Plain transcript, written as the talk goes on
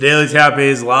Daily Tap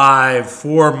is live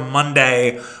for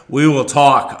Monday. We will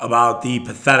talk about the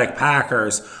pathetic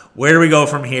Packers. Where do we go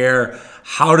from here?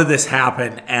 How did this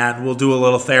happen? And we'll do a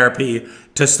little therapy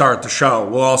to start the show.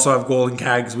 We'll also have golden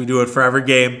kegs. We do it for every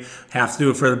game. Have to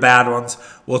do it for the bad ones.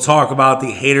 We'll talk about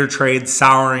the hater trade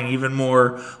souring even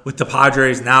more with the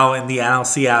Padres now in the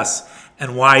NLCS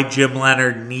and why Jim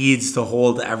Leonhard needs to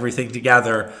hold everything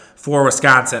together for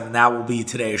Wisconsin. And that will be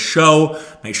today's show.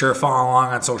 Make sure to follow along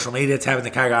on social media. Tapping the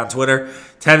Keg on Twitter.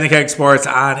 Tapping the Keg Sports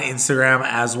on Instagram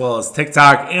as well as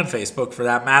TikTok and Facebook for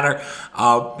that matter.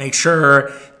 Make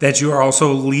sure that you are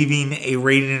also leaving a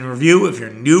rating and review. If you're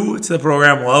new to the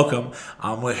program, welcome.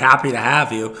 We're happy to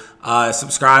have you.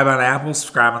 Subscribe on Apple,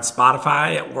 subscribe on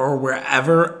Spotify, or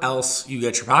wherever else you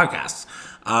get your podcasts.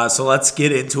 So let's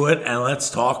get into it and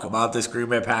let's talk about this Green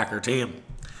Bay Packer team.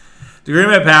 The Green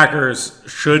Bay Packers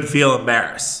should feel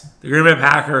embarrassed. The Green Bay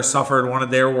Packers suffered one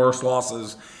of their worst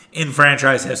losses in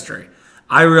franchise history.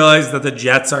 I realize that the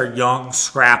Jets are young,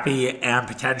 scrappy, and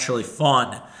potentially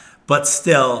fun, but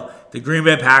still, the Green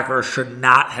Bay Packers should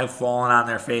not have fallen on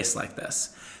their face like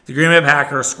this. The Green Bay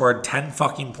Packers scored 10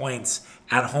 fucking points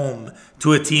at home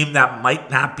to a team that might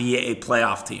not be a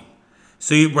playoff team.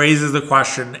 So it raises the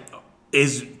question,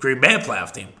 is Green Bay a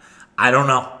playoff team? I don't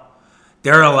know.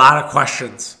 There are a lot of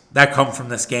questions that come from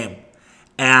this game.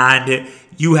 And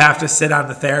you have to sit on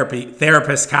the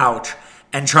therapist couch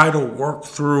and try to work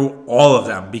through all of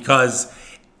them because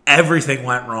everything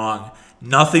went wrong.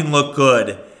 Nothing looked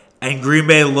good. And Green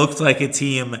Bay looked like a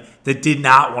team that did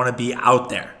not want to be out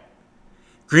there.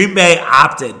 Green Bay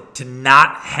opted to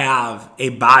not have a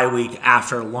bye week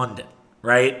after London,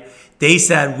 right? They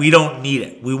said, we don't need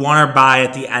it. We want our bye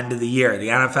at the end of the year. The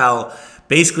NFL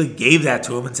basically gave that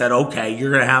to them and said, okay,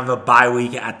 you're going to have a bye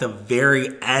week at the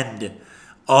very end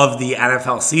of the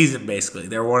NFL season, basically.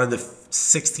 They're one of the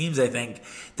 6 teams, I think,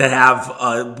 that have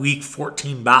a week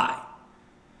 14 bye.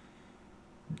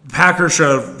 The Packers should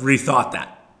have rethought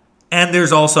that. And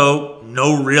there's also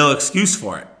no real excuse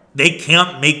for it. They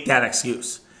can't make that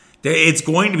excuse. It's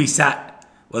going to be set.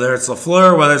 Whether it's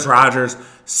LaFleur, whether it's Rodgers,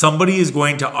 somebody is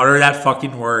going to utter that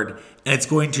fucking word, and it's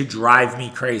going to drive me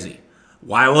crazy.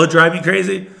 Why will it drive me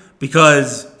crazy?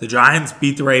 Because the Giants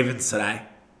beat the Ravens today.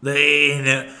 In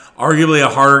arguably a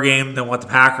harder game than what the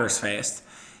Packers faced.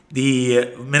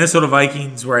 The Minnesota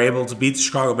Vikings were able to beat the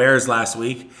Chicago Bears last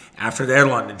week after their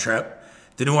London trip.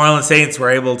 The New Orleans Saints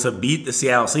were able to beat the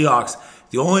Seattle Seahawks.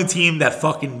 The only team that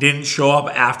fucking didn't show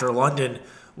up after London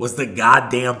was the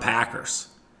goddamn Packers.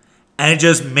 And it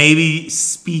just maybe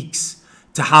speaks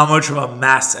to how much of a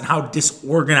mess and how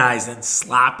disorganized and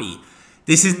sloppy.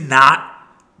 This is not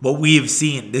what we have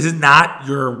seen. This is not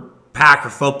your Packer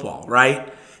football,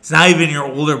 right? It's not even your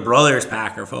older brother's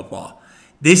Packer football.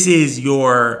 This is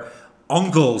your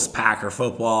uncle's Packer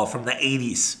football from the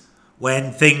 80s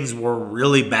when things were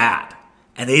really bad.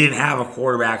 And they didn't have a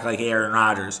quarterback like Aaron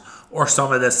Rodgers or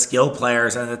some of the skill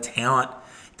players and the talent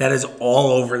that is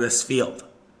all over this field.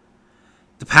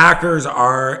 The Packers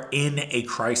are in a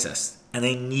crisis and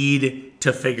they need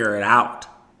to figure it out.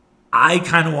 I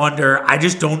kind of wonder, I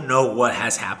just don't know what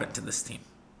has happened to this team.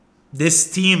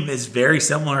 This team is very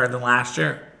similar than last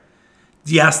year.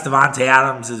 Yes, Davante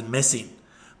Adams is missing,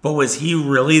 but was he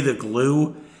really the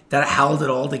glue that held it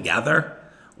all together?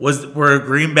 Were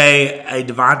Green Bay a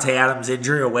Davante Adams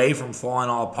injury away from falling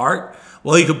all apart?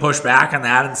 Well, you could push back on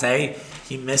that and say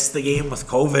he missed the game with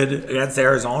COVID against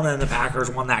Arizona and the Packers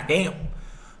won that game.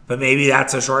 But maybe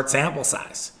that's a short sample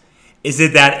size. Is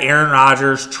it that Aaron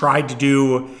Rodgers tried to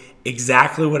do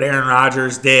exactly what Aaron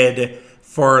Rodgers did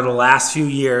for the last few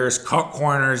years, cut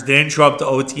corners, didn't show up to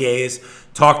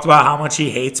OTAs, talked about how much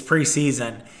he hates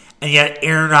preseason, and yet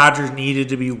Aaron Rodgers needed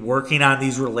to be working on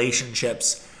these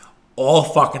relationships all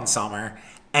fucking summer,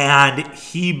 and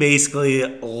he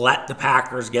basically let the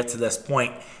Packers get to this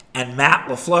point. And Matt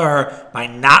LaFleur, by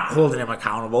not holding him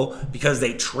accountable, because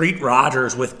they treat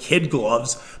Rodgers with kid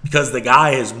gloves, because the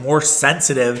guy is more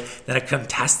sensitive than a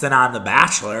contestant on The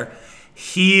Bachelor,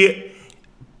 he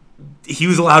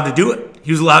was allowed to do it.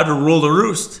 He was allowed to rule the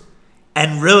roost.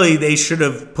 And really, they should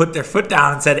have put their foot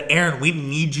down and said, Aaron, we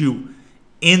need you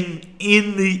in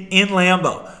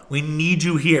Lambeau. We need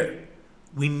you here.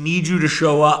 We need you to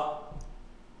show up.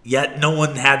 Yet no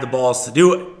one had the balls to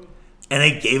do it. And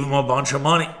they gave him a bunch of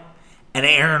money. And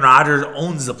Aaron Rodgers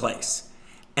owns the place.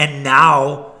 And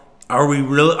now, are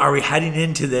we heading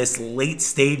into this late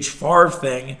stage Favre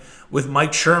thing with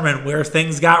Mike Sherman where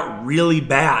things got really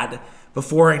bad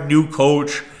before a new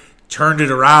coach turned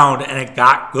it around and it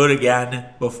got good again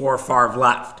before Favre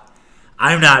left?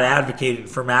 I'm not advocating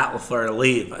for Matt LaFleur to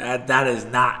leave. That is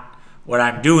not what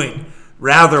I'm doing.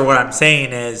 Rather, what I'm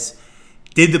saying is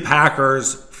Did the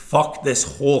Packers fuck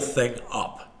this whole thing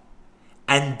up?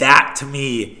 And that, to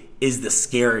me, is the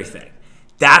scary thing.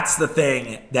 That's the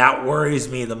thing that worries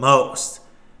me the most.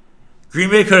 Green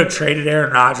Bay could have traded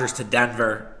Aaron Rodgers to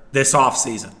Denver this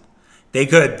offseason. They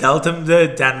could have dealt him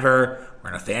to Denver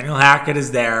where Nathaniel Hackett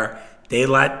is there. They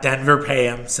let Denver pay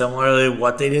him, similarly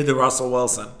what they did to Russell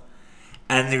Wilson.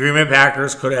 And the Green Bay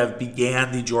Packers could have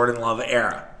began the Jordan Love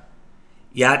era.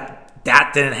 Yet,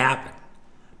 that didn't happen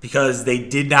because they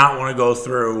did not want to go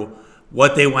through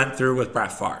what they went through with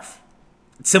Brett Favre.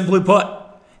 Simply put,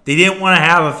 they didn't want to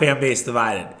have a fan base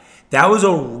divided. That was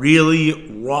a really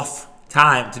rough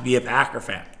time to be a Packer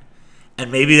fan.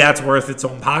 And maybe that's worth its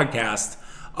own podcast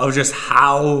of just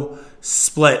how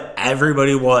split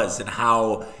everybody was and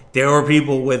how there were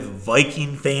people with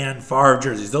Viking fan Favre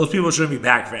jerseys. Those people shouldn't be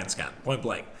Packer fans again, point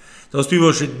blank. Those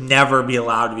people should never be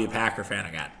allowed to be a Packer fan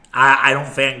again. I don't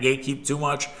fan gatekeep too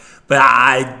much, but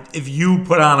if you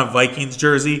put on a Vikings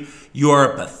jersey, you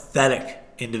are a pathetic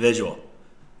individual.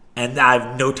 And I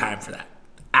have no time for that.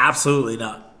 Absolutely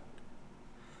none.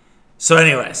 So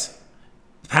anyways,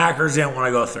 the Packers didn't want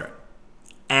to go through it.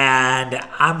 And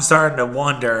I'm starting to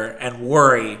wonder and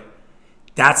worry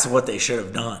that's what they should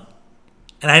have done.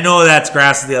 And I know that's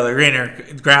grass is the other greener.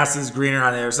 Grass is greener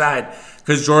on the other side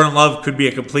because Jordan Love could be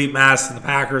a complete mess, and the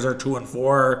Packers are 2-4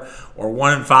 or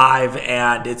 1-5,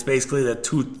 and it's basically the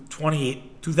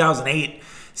 2008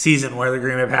 season where the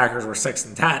Green Bay Packers were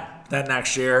 6-10. Then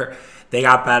next year they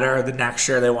got better. The next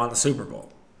year they won the Super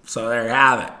Bowl. So there you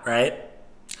have it, right?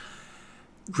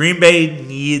 Green Bay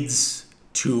needs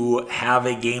to have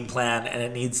a game plan, and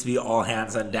it needs to be all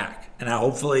hands on deck. And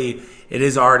hopefully it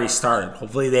is already started.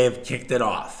 Hopefully they have kicked it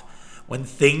off. When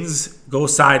things go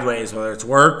sideways, whether it's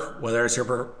work, whether it's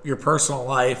your personal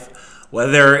life,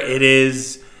 whether it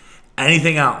is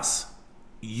anything else,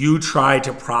 you try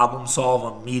to problem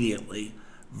solve immediately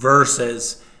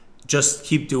versus just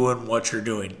keep doing what you're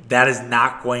doing. That is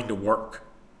not going to work.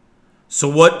 So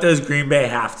what does Green Bay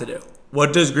have to do?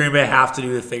 What does Green Bay have to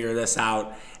do to figure this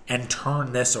out and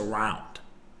turn this around?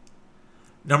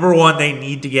 Number one, they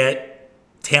need to get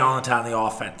talent on the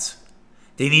offense.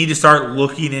 They need to start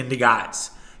looking into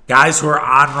guys who are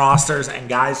on rosters and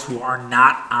guys who are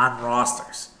not on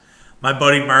rosters. My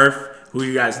buddy Murph, who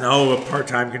you guys know, a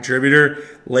part-time contributor,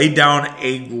 laid down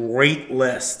a great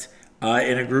list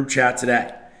in a group chat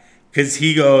today because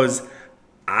he goes,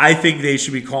 I think they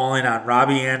should be calling on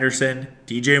Robbie Anderson,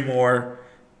 DJ Moore,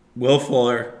 Will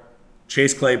Fuller,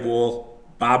 Chase Claypool,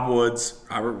 Bob Woods,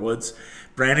 Robert Woods,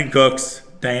 Brandon Cooks,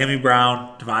 Diami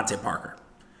Brown, Devontae Parker.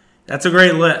 That's a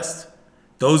great list.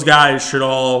 Those guys should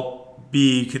all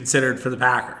be considered for the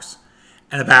Packers.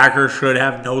 And the Packers should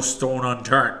have no stone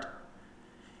unturned.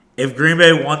 If Green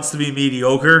Bay wants to be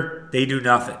mediocre, they do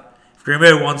nothing. If Green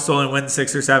Bay wants to only win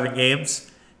 6 or 7 games,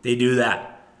 they do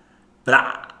that.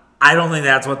 But I don't think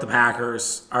that's what the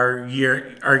Packers are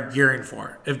gearing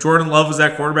for. If Jordan Love was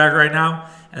that quarterback right now,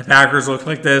 and the Packers look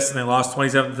like this, and they lost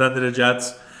 27-10 to the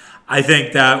Jets, I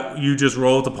think that you just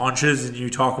roll with the punches and you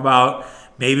talk about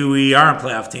maybe we are a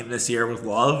playoff team this year with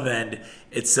Love, and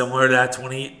it's similar to that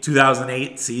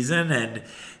 2008 season, and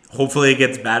hopefully it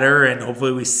gets better, and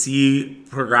hopefully we see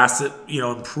progressive,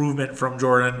 improvement from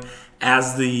Jordan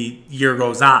as the year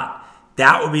goes on.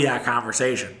 That would be that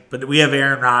conversation. But we have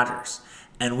Aaron Rodgers,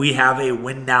 and we have a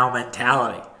win-now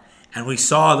mentality. And we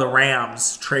saw the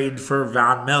Rams trade for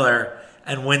Von Miller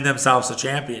and win themselves a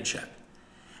championship.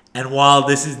 And while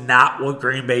this is not what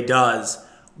Green Bay does,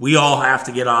 we all have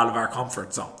to get out of our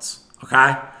comfort zones,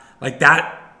 okay? Like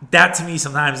that to me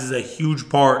sometimes is a huge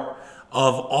part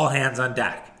of all hands on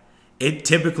deck. It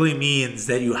typically means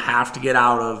that you have to get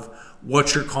out of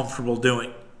what you're comfortable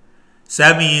doing. So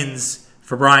that means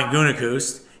for Brian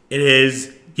Gutekunst, it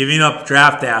is giving up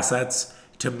draft assets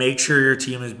to make sure your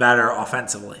team is better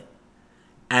offensively.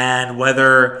 And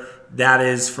whether that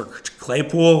is for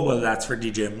Claypool, whether that's for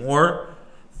DJ Moore,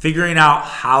 figuring out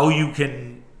how you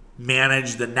can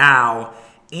manage the now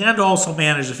and also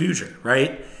manage the future,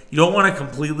 right? You don't want to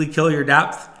completely kill your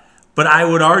depth, but I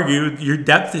would argue your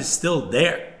depth is still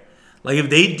there. Like if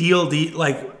they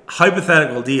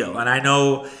hypothetical deal, and I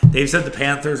know they've said the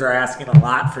Panthers are asking a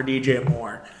lot for DJ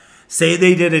Moore. Say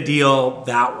they did a deal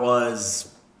that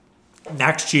was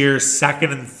next year's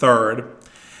second and third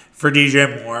for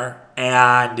DJ Moore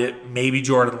and maybe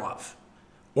Jordan Love.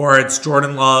 Or it's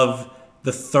Jordan Love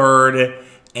the third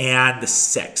and the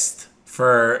sixth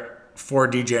for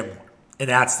DJ Moore. And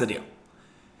that's the deal.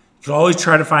 You can always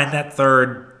try to find that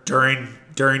third during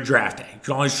draft day. You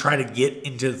can always try to get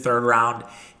into the third round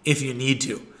if you need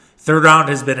to. Third round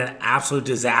has been an absolute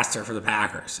disaster for the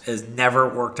Packers. It has never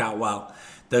worked out well.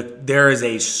 There is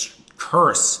a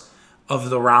curse of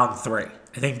the round 3.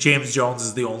 I think James Jones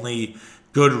is the only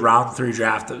good round 3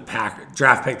 draft pick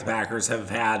the Packers have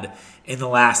had in the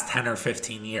last 10 or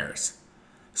 15 years.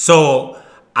 So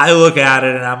I look at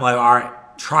it and I'm like, all right,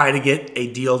 try to get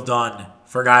a deal done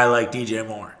for a guy like DJ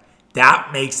Moore. That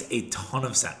makes a ton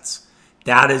of sense.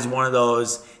 That is one of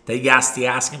those that, yes, the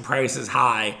asking price is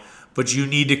high, but you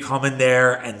need to come in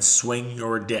there and swing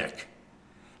your dick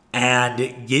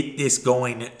and get this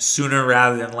going sooner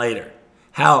rather than later.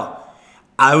 Hell,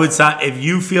 I would say if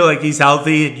you feel like he's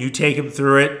healthy and you take him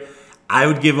through it, I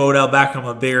would give Odell Beckham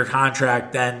a bigger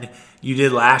contract than you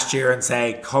did last year and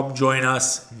say, come join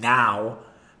us now,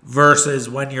 versus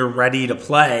when you're ready to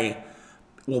play,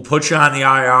 we'll put you on the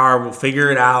IR, we'll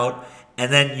figure it out,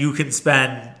 and then you can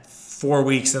spend 4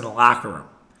 weeks in the locker room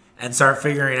and start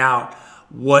figuring out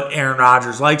what Aaron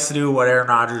Rodgers likes to do, what Aaron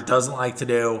Rodgers doesn't like to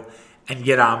do, and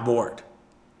get on board.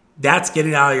 That's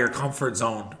getting out of your comfort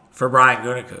zone for Brian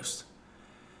Gutekunst.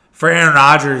 For Aaron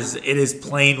Rodgers, it is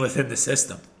playing within the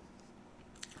system.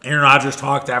 Aaron Rodgers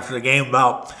talked after the game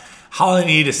about how they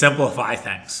need to simplify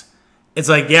things. It's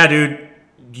like, yeah, dude,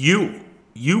 you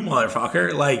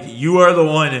motherfucker, like, you are the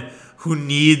one who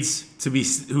needs to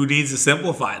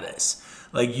simplify this.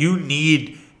 Like, you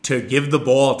need to give the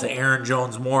ball to Aaron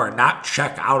Jones more, not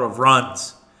check out of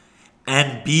runs,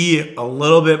 and be a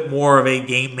little bit more of a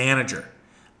game manager.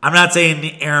 I'm not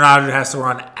saying Aaron Rodgers has to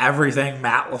run everything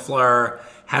Matt LaFleur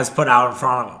has put out in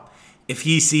front of him. If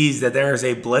he sees that there is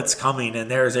a blitz coming and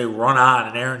there is a run on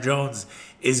and Aaron Jones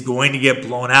is going to get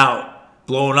blown up,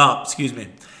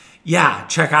 yeah,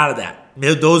 check out of that.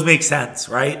 Those make sense,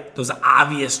 right? Those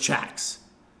obvious checks.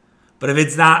 But if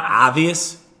it's not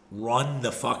obvious, run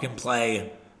the fucking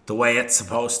play the way it's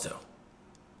supposed to.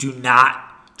 Do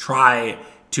not try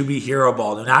to be hero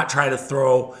ball. Do not try to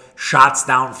throw shots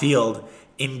downfield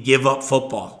and give up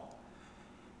football.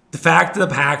 The fact that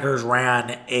the Packers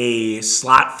ran a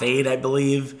slot fade, I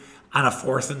believe, on a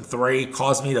 4th and 3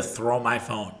 caused me to throw my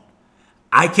phone.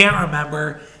 I can't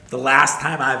remember the last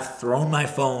time I've thrown my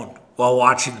phone while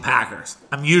watching the Packers.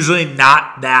 I'm usually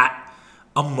not that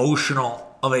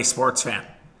emotional of a sports fan.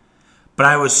 But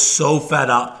I was so fed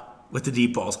up with the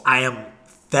deep balls. I am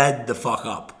fed the fuck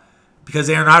up. Because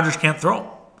Aaron Rodgers can't throw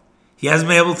them. He hasn't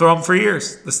been able to throw them for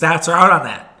years. The stats are out on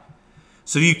that.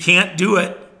 So if you can't do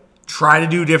it, try to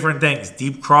do different things.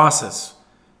 Deep crosses,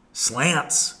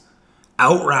 slants,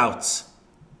 out routes,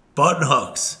 button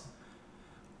hooks,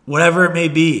 whatever it may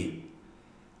be.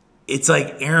 It's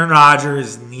like Aaron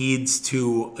Rodgers needs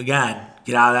to, again,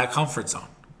 get out of that comfort zone.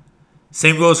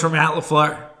 Same goes for Matt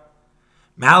LaFleur.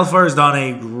 Matt LaFleur has done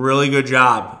a really good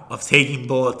job of taking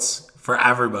bullets for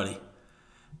everybody.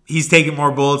 He's taken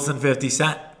more bullets than 50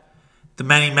 Cent. The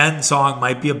Many Men song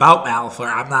might be about Matt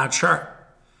LaFleur. I'm not sure.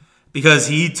 Because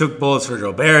he took bullets for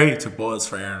Joe Barry, he took bullets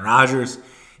for Aaron Rodgers.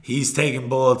 He's taken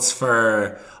bullets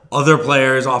for other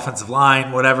players, offensive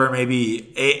line, whatever it may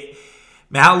be.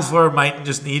 Matt LaFleur might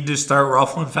just need to start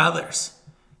ruffling feathers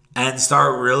and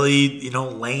start really,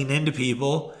 laying into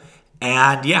people.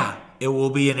 And yeah, it will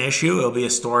be an issue. It'll be a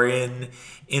story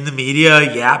in the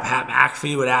media. Yeah, Pat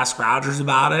McAfee would ask Rodgers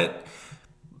about it.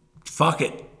 Fuck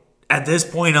it. At this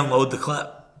point, unload the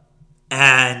clip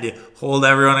and hold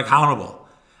everyone accountable.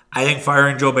 I think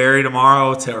firing Joe Barry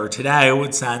tomorrow or today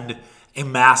would send a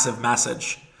massive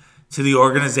message to the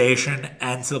organization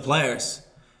and to the players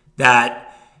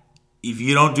that if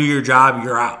you don't do your job,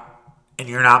 you're out and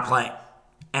you're not playing.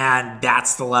 And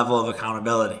that's the level of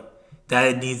accountability that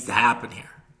it needs to happen here.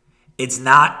 It's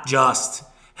not just,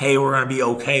 hey, we're going to be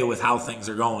okay with how things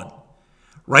are going.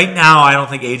 Right now, I don't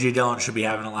think A.J. Dillon should be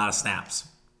having a lot of snaps.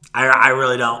 I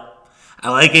really don't. I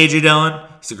like A.J. Dillon.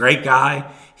 He's a great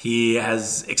guy. He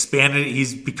has expanded.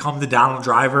 He's become the Donald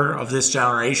Driver of this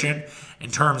generation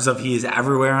in terms of he is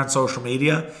everywhere on social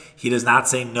media. He does not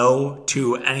say no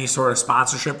to any sort of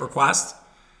sponsorship request.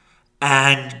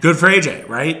 And good for AJ,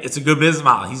 right? It's a good business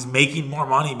model. He's making more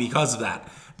money because of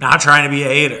that. Not trying to be a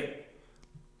hater.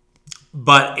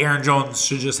 But Aaron Jones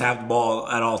should just have the ball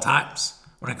at all times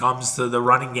when it comes to the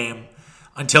running game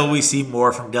until we see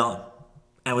more from Dillon.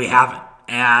 And we haven't.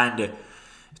 And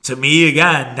to me,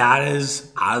 again, that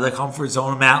is out of the comfort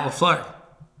zone of Matt LaFleur.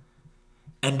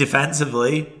 And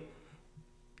defensively,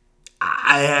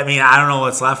 I don't know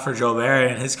what's left for Joe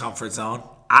Barry in his comfort zone.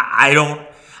 I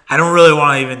don't really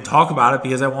want to even talk about it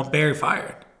because I want Barry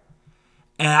fired.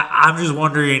 And I'm just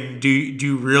wondering, do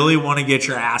you really want to get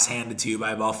your ass handed to you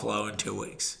by Buffalo in 2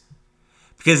 weeks?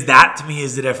 Because that, to me,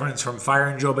 is the difference from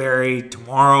firing Joe Barry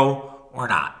tomorrow or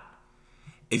not.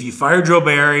 If you fire Joe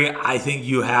Barry, I think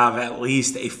you have at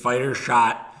least a fighter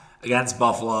shot against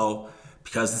Buffalo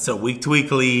because it's a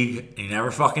week-to-week league, and you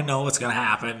never fucking know what's going to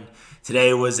happen.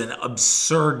 Today was an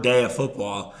absurd day of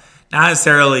football. Not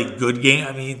necessarily a good game.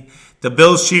 I mean, the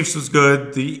Bills-Chiefs was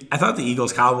good. I thought the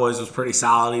Eagles-Cowboys was pretty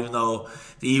solid, even though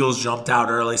the Eagles jumped out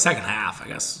early. Second half, I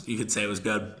guess you could say, was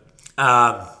good.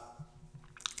 And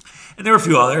there were a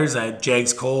few others.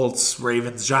 Jags, Colts,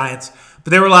 Ravens, Giants.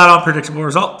 But there were a lot of unpredictable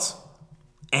results.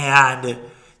 And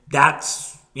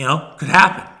that's, could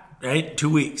happen, right? 2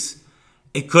 weeks.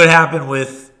 It could happen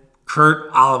with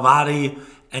Kurt Olivati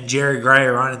and Jerry Gray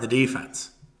running the defense.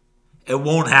 It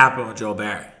won't happen with Joe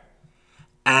Barry.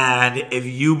 And if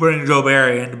you bring Joe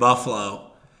Barry into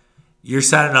Buffalo, you're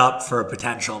setting up for a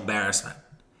potential embarrassment.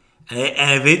 And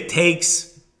if it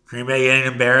takes Green Bay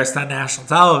getting embarrassed on national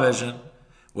television,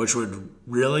 which would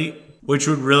really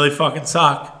fucking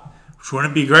suck, which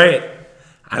wouldn't be great.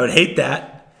 I would hate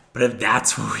that. But if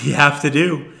that's what we have to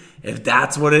do, if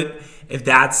that's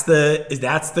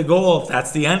the goal, if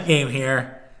that's the end game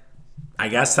here, I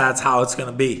guess that's how it's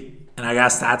going to be. And I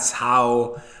guess that's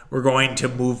how we're going to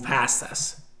move past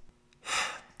this.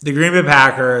 The Green Bay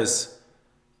Packers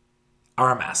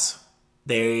are a mess.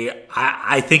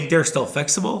 I think they're still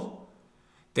fixable.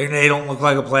 They don't look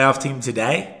like a playoff team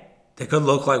today. They could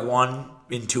look like one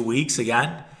in 2 weeks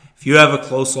again. If you have a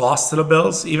close loss to the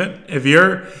Bills, even if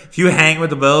you hang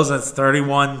with the Bills and it's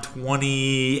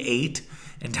 31-28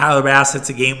 and Tyler Bass hits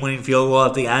a game-winning field goal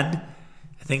at the end,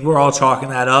 I think we're all chalking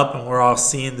that up and we're all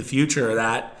seeing the future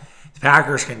that the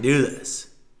Packers can do this.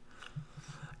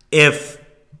 If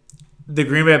the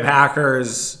Green Bay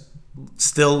Packers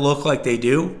still look like they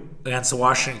do against the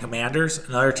Washington Commanders,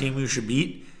 another team you should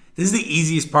beat, this is the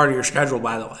easiest part of your schedule,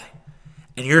 by the way.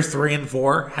 And you're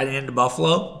 3-4 heading into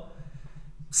Buffalo.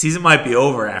 Season might be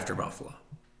over after Buffalo.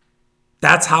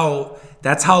 That's how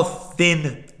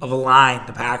thin of a line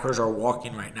the Packers are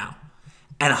walking right now.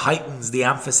 And heightens the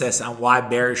emphasis on why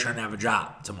Barry shouldn't have a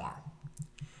job tomorrow.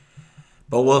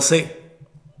 But we'll see.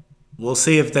 We'll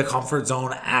see if the comfort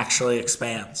zone actually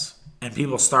expands and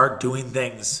people start doing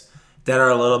things that are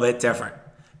a little bit different.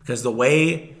 Because the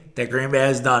way that Green Bay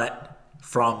has done it,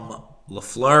 from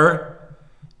LaFleur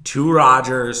to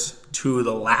Rodgers to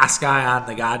the last guy on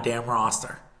the goddamn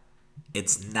roster,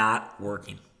 it's not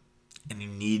working. And you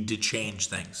need to change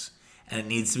things. And it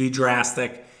needs to be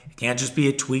drastic. It can't just be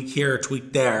a tweak here, a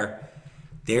tweak there.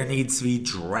 There needs to be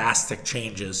drastic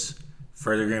changes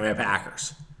for the Green Bay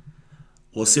Packers.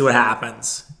 We'll see what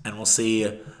happens, and we'll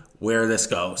see where this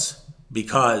goes.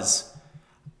 Because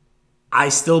I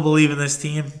still believe in this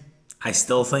team. I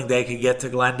still think they could get to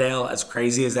Glendale, as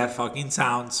crazy as that fucking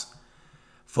sounds.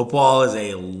 Football is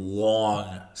a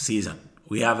long season.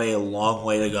 We have a long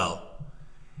way to go.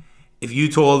 If you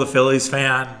told a Phillies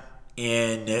fan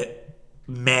in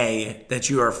May that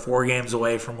you are 4 games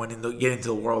away from getting to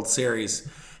the World Series,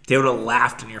 they would have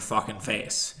laughed in your fucking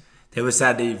face. They would have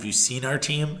said that if you've seen our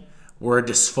team, we're a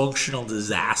dysfunctional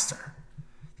disaster.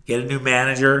 Get a new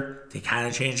manager, they kind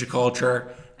of change the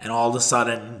culture, and all of a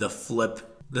sudden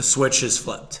the switch is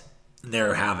flipped. And there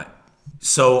you have it.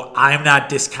 So I'm not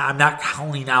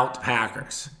counting out the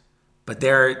Packers, but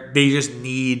they just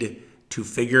need to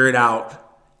figure it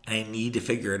out, and they need to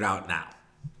figure it out now.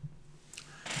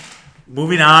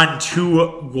 Moving on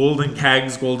to Golden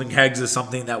Kegs. Golden Kegs is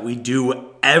something that we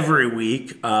do every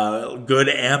week, good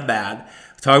and bad.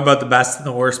 We talk about the best and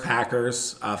the worst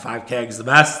Packers. 5 kegs the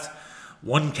best,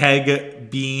 1 keg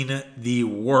being the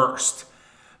worst.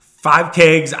 5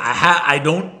 kegs, I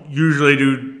don't usually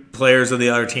do players of the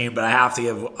other team, but I have to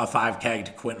give a 5 keg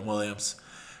to Quentin Williams.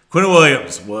 Quentin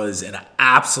Williams was an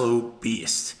absolute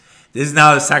beast. This is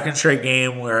now the second straight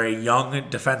game where a young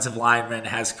defensive lineman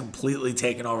has completely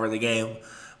taken over the game.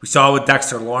 We saw it with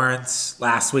Dexter Lawrence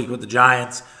last week with the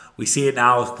Giants. We see it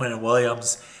now with Quentin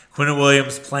Williams. Quentin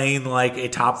Williams playing like a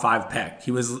top 5 pick.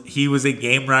 He was a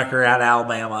game wrecker at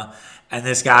Alabama, and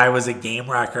this guy was a game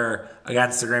wrecker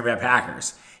against the Green Bay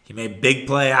Packers. He made big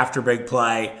play after big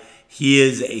play. He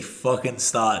is a fucking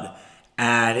stud.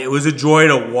 And it was a joy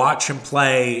to watch him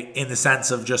play in the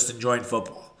sense of just enjoying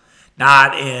football.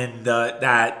 Not in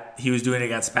that he was doing it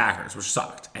against Packers, which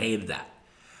sucked. I hated that.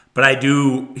 But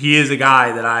he is a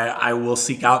guy that I will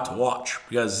seek out to watch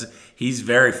because he's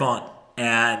very fun.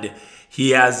 And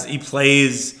he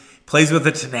plays with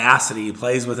a tenacity, he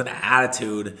plays with an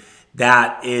attitude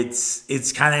that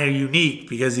it's kind of unique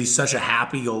because he's such a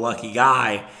happy-go-lucky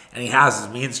guy and he has his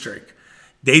mean streak.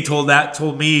 They told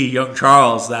me, young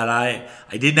Charles, that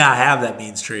I did not have that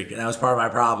mean streak, and that was part of my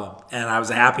problem. And I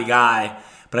was a happy guy,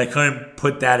 but I couldn't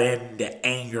put that into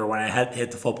anger when I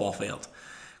hit the football field.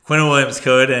 Quentin Williams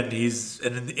could, and he's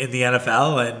in the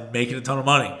NFL and making a ton of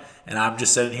money. And I'm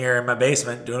just sitting here in my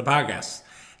basement doing a podcast.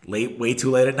 way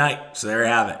too late at night. So there you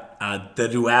have it. The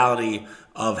duality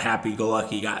of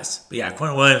happy-go-lucky guys. But yeah,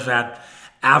 Quentin Williams, man,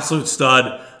 absolute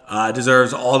stud.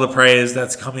 Deserves all the praise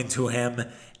that's coming to him.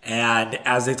 And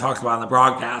as they talked about on the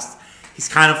broadcast, he's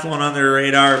kind of flown under the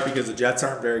radar because the Jets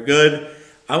aren't very good.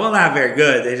 Well, not very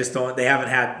good. They haven't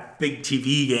had big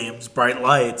TV games, bright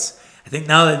lights. I think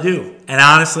now they do. And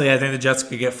honestly, I think the Jets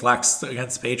could get flexed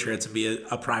against the Patriots and be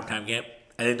a primetime game.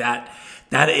 I think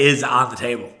that is on the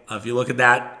table. If you look at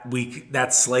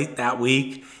that slate that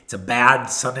week, it's a bad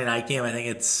Sunday night game. I think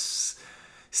it's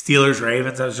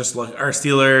Steelers-Ravens. I was just looking, or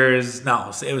Steelers,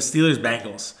 no, it was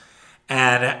Steelers-Bengals.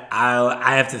 And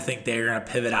I have to think they're going to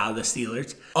pivot out of the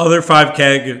Steelers. Other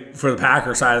 5K for the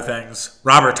Packer side of things,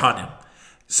 Robert Tonyan.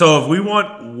 So if we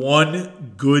want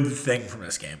one good thing from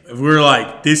this game, if we were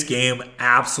like, this game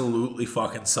absolutely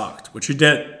fucking sucked, which it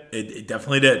did. It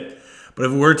definitely did. But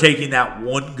if we're taking that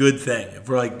one good thing, if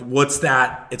we're like, what's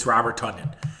that? It's Robert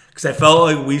Tonyan. Because I felt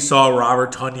like we saw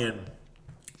Robert Tonyan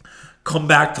come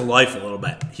back to life a little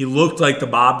bit. He looked like the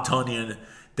Bob Tonyan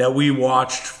that we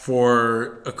watched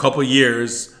for a couple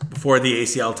years before the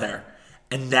ACL tear.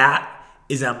 And that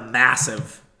is a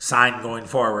massive sign going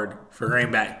forward for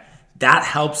Green Bay. That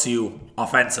helps you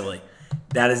offensively.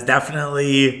 That's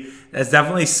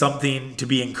definitely something to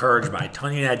be encouraged by.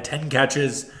 Tonyan had 10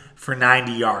 catches for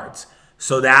 90 yards.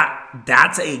 So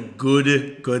that's a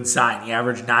good sign. He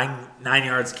averaged 9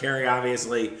 yards carry,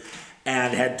 obviously,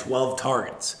 and had 12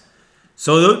 targets.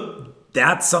 So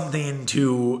that's something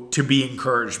to be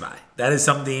encouraged by. That is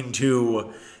something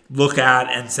to look at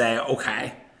and say,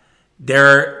 okay,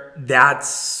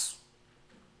 that's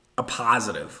a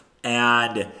positive.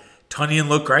 And Tonyan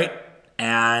looked great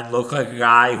and looked like a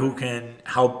guy who can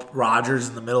help Rodgers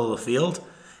in the middle of the field.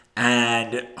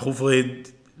 And hopefully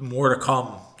more to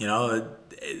come.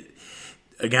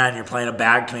 Again, you're playing a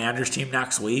bad Commanders team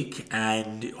next week,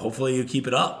 and hopefully you keep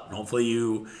it up. And hopefully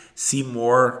you see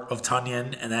more of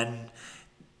Tonyan, and then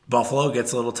Buffalo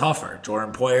gets a little tougher.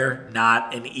 Jordan Poyer,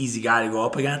 not an easy guy to go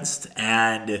up against,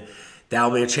 and that'll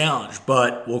be a challenge.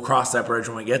 But we'll cross that bridge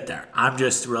when we get there. I'm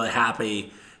just really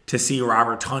happy to see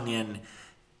Robert Tonyan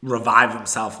revive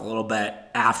himself a little bit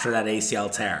after that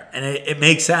ACL tear. And it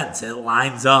makes sense. It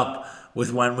lines up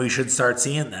with when we should start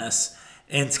seeing this.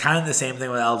 And it's kind of the same thing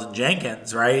with Elgton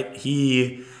Jenkins, right? I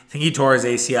think he tore his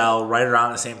ACL right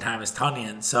around the same time as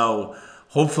Tonyan. So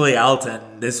hopefully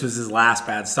Elgton, this was his last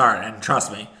bad start. And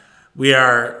trust me, we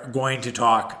are going to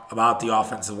talk about the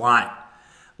offensive line.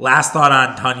 Last thought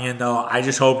on Tonyan, though, I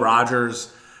just hope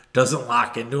Rodgers doesn't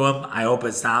lock into him. I hope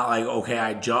it's not like, okay,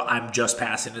 I'm just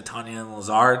passing to Tonyan and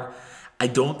Lazard. I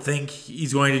don't think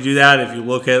he's going to do that. If you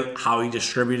look at how he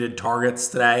distributed targets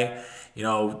today,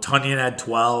 Tonyan had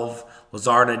 12,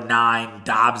 Lazard had 9,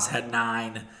 Dobbs had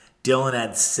 9, Dillon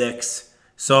had 6.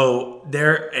 So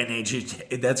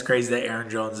that's crazy that Aaron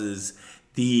Jones is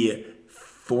the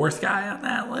 4th guy on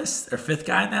that list or 5th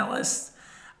guy on that list.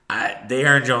 The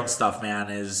Aaron Jones stuff, man,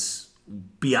 is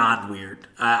beyond weird.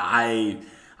 I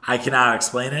cannot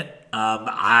explain it.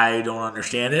 I don't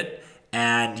understand it.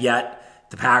 And yet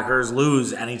the Packers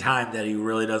lose any time that he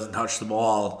really doesn't touch the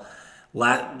ball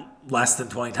less than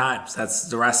 20 times. That's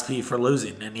the recipe for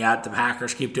losing. And yet the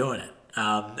Packers keep doing it.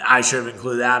 I should have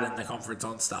included that in the comfort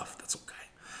zone stuff. That's okay.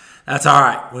 That's all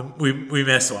right. We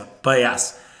missed one. But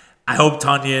yes, I hope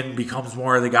Tonyan becomes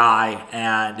more of the guy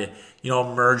and,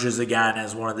 emerges again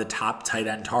as one of the top tight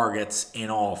end targets in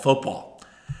all football.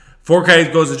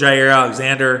 4K goes to Jaire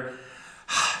Alexander.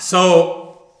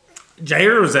 So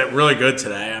Jaire was really good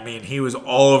today. I mean, he was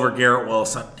all over Garrett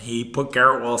Wilson. He put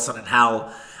Garrett Wilson in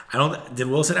hell. Did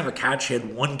Wilson have a catch? He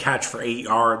had 1 catch for 8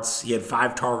 yards. He had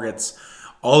 5 targets.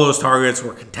 All those targets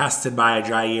were contested by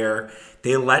Jaire.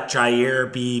 They let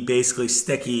Jaire be basically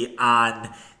sticky on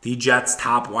the Jets'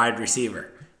 top wide receiver.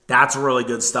 That's really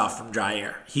good stuff from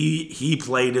Jaire. He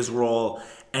played his role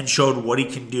and showed what he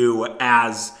can do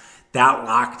as that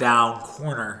lockdown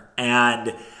corner.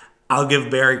 And I'll give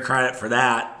Barry credit for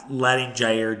that. Letting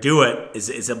Jaire do it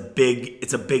is a big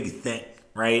thing,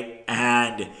 right?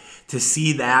 And to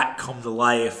see that come to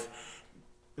life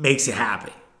makes you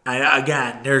happy.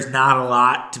 Again, there's not a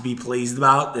lot to be pleased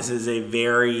about. This is a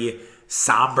very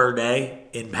somber day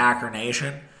in Packer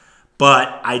Nation.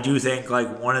 But I do think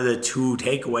one of the 2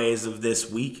 takeaways of this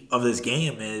week, of this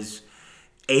game, is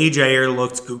Jaire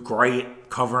looked great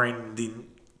covering the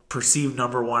perceived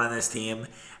number 1 on this team.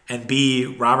 And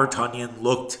B, Robert Tonyan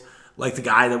looked like the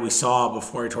guy that we saw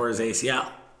before he tore his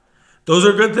ACL. Those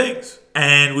are good things.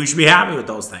 And we should be happy with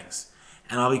those things.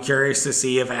 And I'll be curious to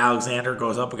see if Alexander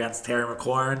goes up against Terry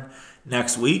McLaurin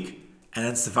next week and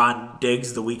then Stephon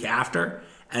Diggs the week after.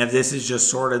 And if this is just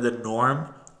sort of the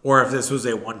norm, or if this was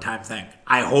a one-time thing.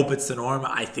 I hope it's the norm.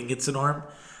 I think it's the norm.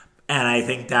 And I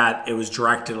think that it was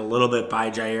directed a little bit by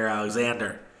Jair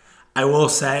Alexander. I will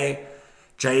say,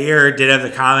 Jair did have the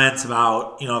comments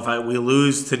about, if we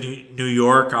lose to New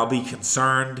York, I'll be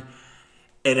concerned.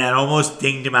 And that almost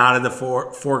dinged him out of the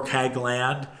four keg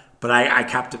land. But I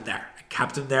kept him there. I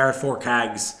kept him there at four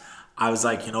kegs. I was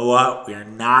like, you know what? We are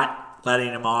not letting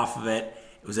him off of it.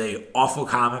 It was an awful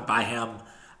comment by him.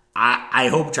 I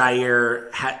hope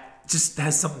Jair just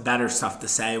has some better stuff to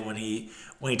say when he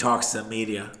talks to the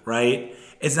media, right?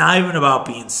 It's not even about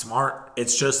being smart.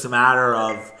 It's just a matter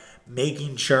of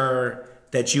making sure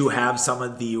that you have some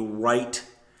of the right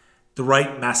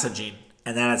messaging,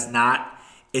 and that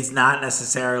it's not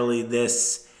necessarily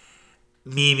this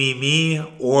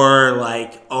me, or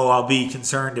like, oh, I'll be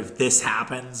concerned if this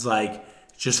happens. Like,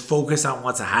 just focus on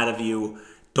what's ahead of you.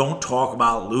 Don't talk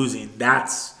about losing.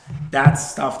 That's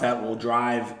stuff that will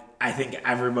drive, I think,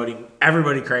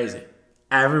 everybody crazy.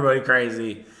 Everybody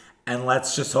crazy. And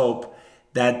let's just hope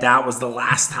that was the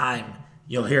last time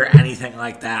you'll hear anything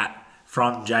like that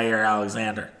from Jair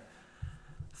Alexander.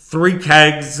 3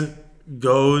 kegs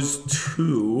goes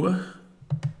to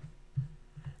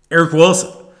Eric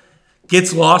Wilson.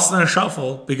 Gets lost in a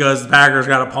shuffle because the Packers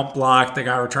got a pump block that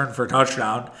got returned for a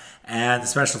touchdown, and the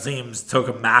special teams took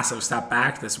a massive step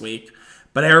back this week.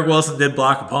 But Eric Wilson did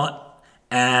block a punt,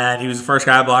 and he was the first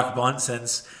guy to block a punt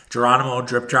since Geronimo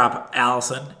drip drop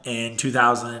Allison in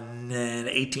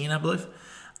 2018, I believe.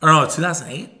 Or no,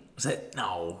 2008? Was it?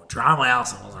 No, Geronimo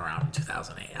Allison wasn't around in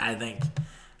 2008. I think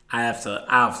I have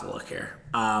to look here.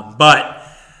 But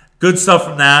good stuff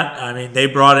from that. I mean, they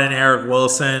brought in Eric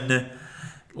Wilson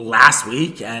last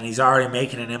week, and he's already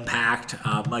making an impact.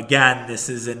 Again, this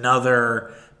is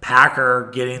another Packer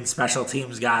getting special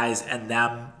teams guys and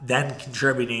them then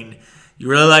contributing. You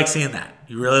really like seeing that.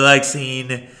 You really like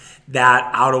seeing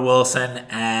that out of Wilson,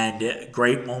 and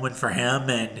great moment for him,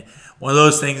 and one of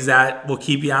those things that will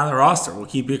keep you on the roster, will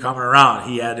keep you coming around.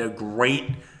 He had a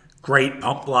great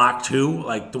pump block too.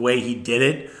 Like, the way he did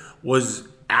it was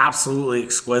absolutely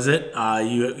exquisite.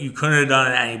 You couldn't have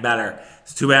done it any better.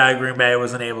 It's too bad Green Bay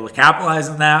wasn't able to capitalize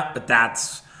on that, but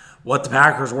that's what the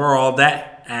Packers were all day,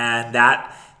 and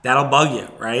that'll bug you,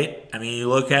 right? I mean, you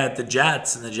look at the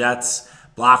Jets, and the Jets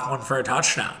blocked one for a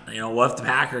touchdown. What if the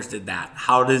Packers did that?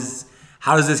 How does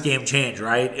this game change,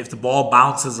 right? If the ball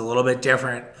bounces a little bit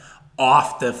different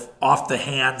off the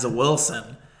hands of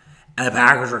Wilson, and the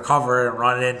Packers recover it and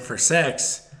run it in for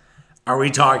 6, are we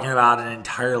talking about an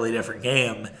entirely different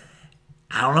game?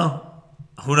 I don't know.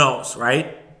 Who knows,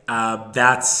 right?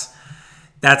 That's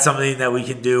something that we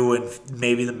can do in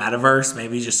maybe the metaverse,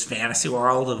 maybe just fantasy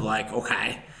world of like,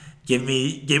 okay, give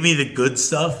me the good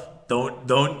stuff.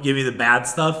 Don't give me the bad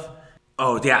stuff.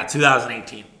 Oh yeah,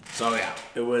 2018. So yeah,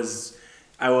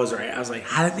 I was right. I was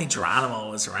like, I didn't think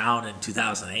Geronimo was around in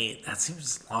 2008. That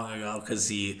seems long ago, because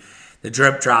the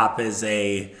drip drop is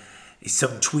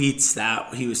some tweets that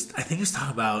I think he was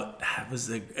talking about.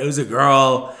 It was a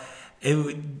girl.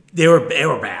 They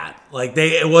were bad. Like,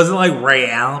 it wasn't like Ray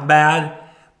Allen bad,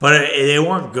 but they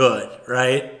weren't good,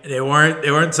 right? They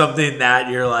weren't something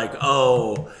that you're like,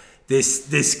 oh,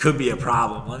 this could be a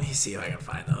problem. Let me see if I can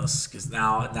find those, because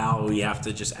now we have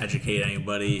to just educate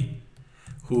anybody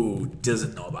who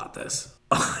doesn't know about this.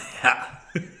 Oh yeah.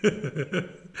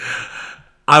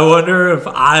 I wonder if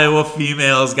Iowa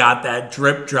females got that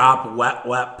drip drop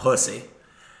wet pussy.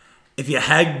 If you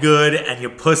head good and you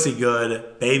pussy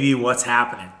good, baby, what's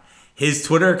happening? His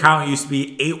Twitter account used to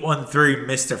be 813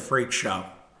 Mr. Freak Show.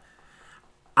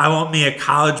 I want me a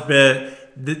college bit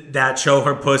that show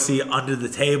her pussy under the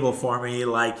table for me,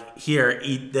 like, here,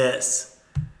 eat this.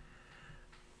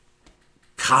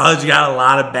 College got a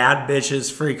lot of bad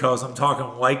bitches, freakos. I'm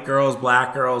talking white girls,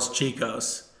 black girls,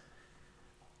 chicos.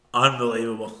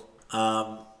 Unbelievable.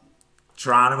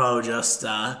 Geronimo just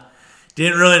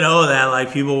didn't really know that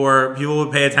like people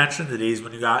would pay attention to these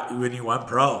when you went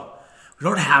pro. We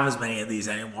don't have as many of these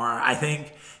anymore. I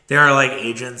think there are like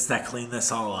agents that clean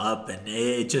this all up, and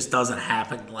it just doesn't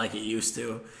happen like it used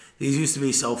to. These used to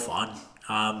be so fun.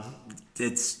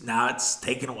 It's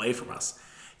taken away from us.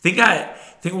 I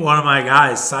think one of my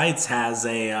guys, Sites has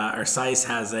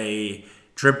a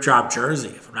drip drop jersey,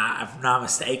 if I'm not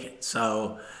mistaken.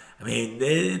 So I mean,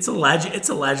 it's a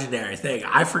legendary thing.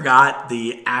 I forgot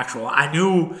the actual. I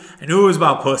knew it was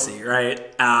about pussy, right?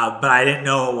 But I didn't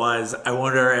know it was. I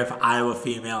wonder if Iowa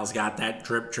females got that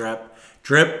drip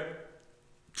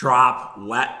drop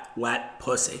wet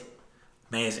pussy.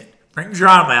 Amazing. Bring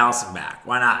Geronimo Allison back.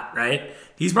 Why not, right?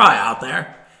 He's probably out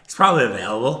there. He's probably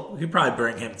available. We could probably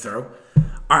bring him through.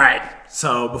 All right.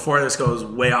 So before this goes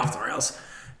way off the rails,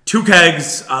 Two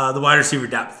kegs, the wide receiver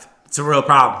depth. It's a real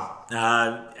problem.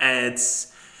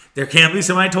 There can be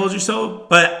some I told you so,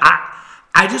 but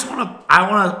I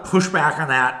want to push back on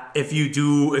that. If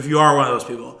you are one of those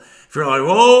people, if you're like,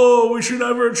 oh, we should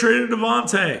never have traded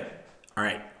Davante. All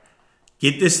right,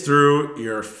 get this through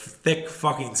your thick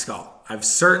fucking skull. I've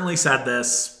certainly said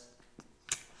this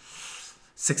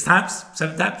 6 times,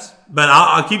 7 times, but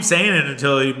I'll keep saying it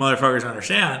until you motherfuckers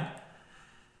understand.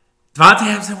 Davante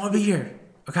Adams didn't want to be here.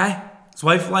 Okay, his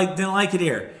wife didn't like it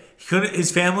here. He couldn't.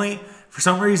 His family, for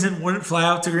some reason, wouldn't fly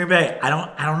out to Green Bay. I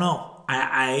don't know.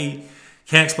 I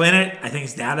can't explain it. I think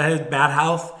his dad had bad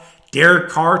health. Derek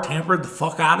Carr tampered the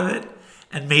fuck out of it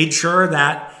and made sure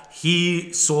that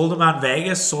he sold him on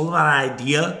Vegas, sold him on an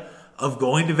idea of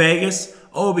going to Vegas.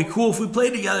 Oh, it'd be cool if we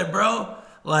played together, bro.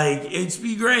 It'd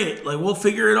be great. We'll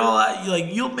figure it all out.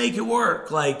 You'll make it work.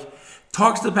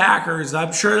 Talk to the Packers.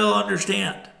 I'm sure they'll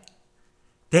understand.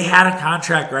 They had a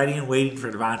contract ready and waiting for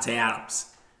Davante Adams.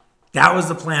 That was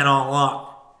the plan all along.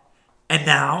 And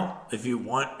now, if you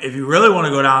really want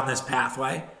to go down this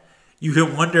pathway, you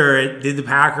can wonder, did the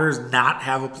Packers not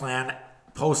have a plan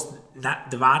post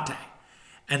Davante?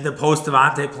 And the post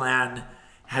Davante plan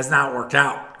has not worked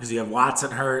out because you have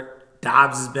Watson hurt.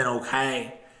 Dobbs has been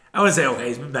okay. I wouldn't say okay.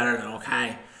 He's been better than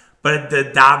okay. But the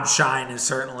Dobbs shine is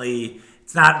certainly,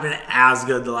 it's not been as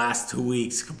good the last 2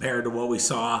 weeks compared to what we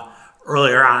saw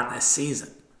earlier on this season.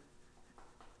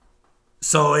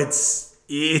 So it's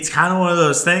kind of one of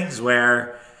those things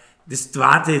where this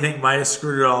Davante thing might have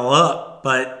screwed it all up,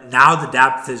 but now the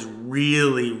depth is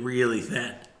really, really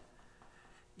thin.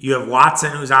 You have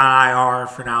Watson, who's on IR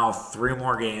for now 3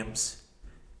 more games.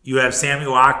 You have Sammy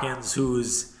Watkins,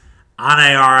 who's on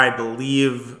IR, I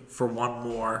believe, for 1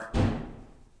 more.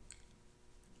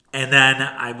 And then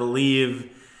I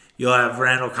believe you'll have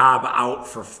Randall Cobb out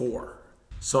for 4.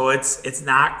 So it's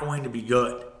not going to be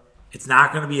good. It's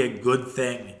not going to be a good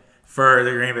thing for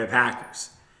the Green Bay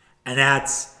Packers. And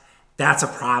that's a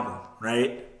problem,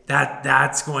 right?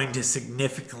 That's going to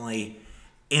significantly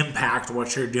impact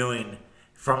what you're doing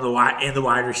from in the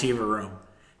wide receiver room.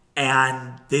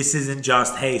 And this isn't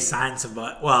just, hey, sign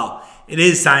somebody. Well, it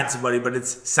is sign somebody, but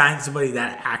it's sign somebody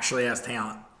that actually has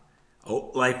talent.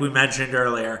 Oh, like we mentioned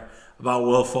earlier about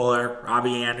Will Fuller,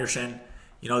 Robbie Anderson,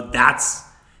 that's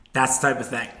the type of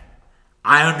thing.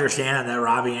 I understand that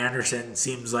Robbie Anderson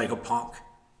seems like a punk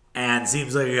and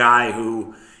seems like a guy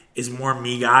who is more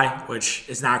me guy, which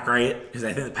is not great because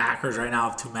I think the Packers right now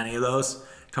have too many of those.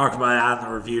 Talked about that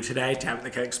in the review today, Tapping the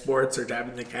Keg Sports or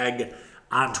Tapping the Keg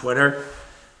on Twitter.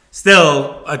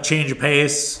 Still, a change of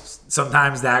pace,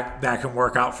 sometimes that can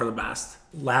work out for the best.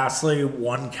 Lastly,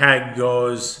 1 keg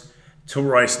goes to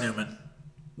Royce Newman.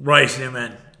 Royce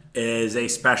Newman is a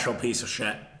special piece of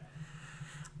shit.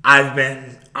 I've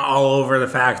been all over the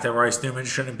fact that Royce Newman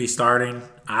shouldn't be starting.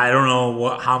 I don't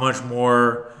know how much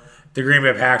more the Green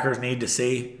Bay Packers need to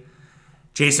see.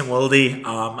 Jason Wilde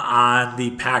on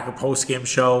the Packer postgame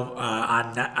show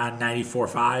on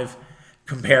 94.5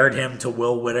 compared him to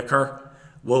Will Whitaker.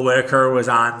 Will Whitaker was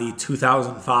on the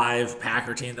 2005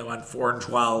 Packer team that went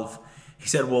 4-12. He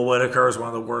said Will Whitaker was one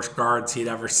of the worst guards he'd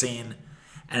ever seen.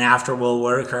 And after Will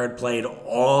Whitaker had played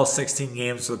all 16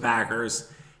 games for the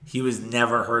Packers, he was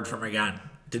never heard from again.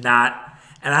 Did not.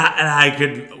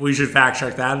 We should fact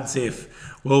check that and see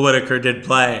if Will Whitaker did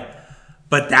play.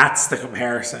 But that's the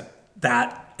comparison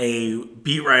that a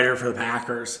beat writer for the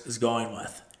Packers is going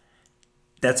with.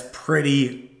 That's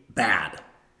pretty bad.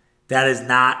 That is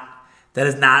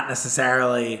not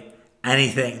necessarily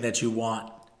anything that you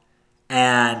want.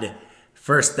 And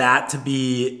first, that to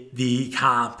be the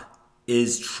comp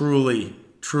is truly,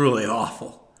 truly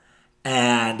awful.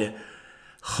 And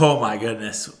oh my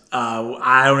goodness,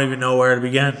 I don't even know where to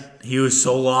begin. He was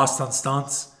so lost on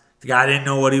stunts. The guy didn't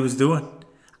know what he was doing.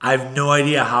 I have no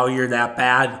idea how you're that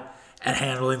bad at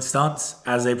handling stunts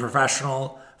as a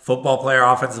professional football player,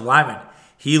 offensive lineman.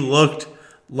 He looked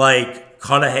like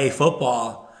cut-a-hay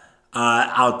football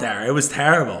out there. It was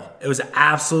terrible. It was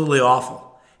absolutely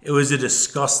awful. It was a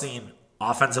disgusting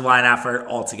offensive line effort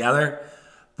altogether.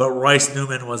 But Royce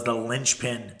Newman was the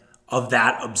linchpin of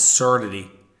that absurdity.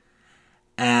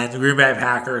 And the Green Bay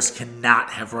Packers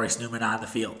cannot have Royce Newman on the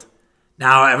field.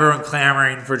 Now, everyone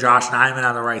clamoring for Josh Nijman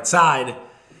on the right side.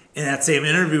 In that same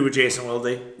interview with Jason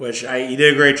Wilde, which he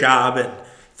did a great job and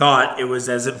thought it was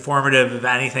as informative of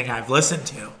anything I've listened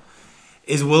to,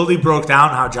 is Wilde broke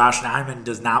down how Josh Nijman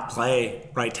does not play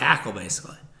right tackle,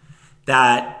 basically.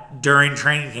 That during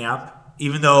training camp,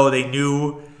 even though they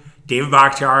knew David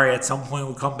Bakhtiari at some point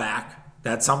would come back,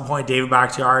 that at some point David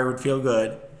Bakhtiari would feel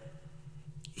good,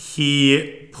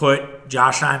 he put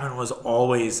Josh Nijman was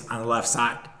always on the left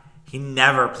side. He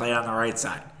never played on the right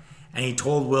side. And he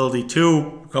told Wildy,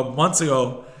 too, a couple months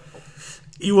ago,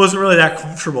 he wasn't really that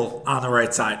comfortable on the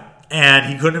right side.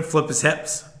 And he couldn't flip his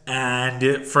hips.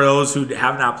 And for those who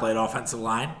have not played offensive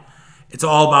line, it's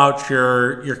all about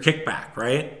your kickback,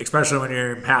 right? Especially when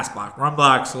you're in pass block. Run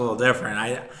block's a little different.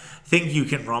 I think you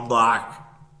can run block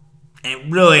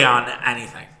and really on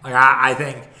anything. Like I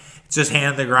think it's just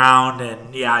hand the ground,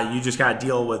 and yeah, you just got to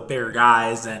deal with bigger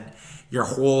guys, and your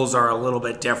holes are a little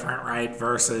bit different, right?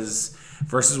 Versus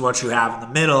what you have in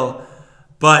the middle.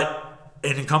 But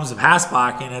when it comes to pass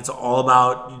blocking, it's all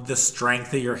about the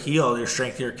strength of your heel, your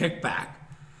strength of your kickback.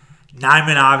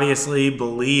 Nijman obviously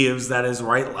believes that his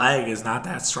right leg is not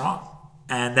that strong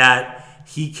and that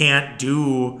he can't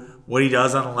do what he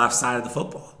does on the left side of the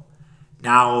football.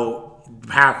 Now, the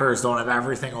Packers don't have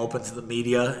everything open to the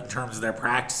media in terms of their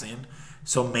practicing,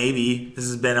 so maybe this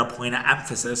has been a point of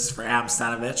emphasis for Adam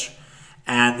Stenavich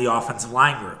and the offensive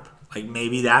line group. Like,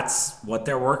 maybe that's what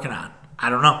they're working on. I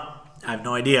don't know. I have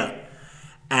no idea.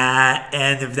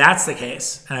 And if that's the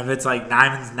case, and if it's like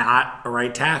Nijman's not a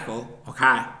right tackle,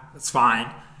 okay, that's fine.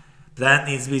 But then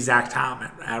it needs to be Zach Tom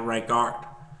at right guard.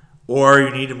 Or you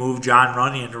need to move John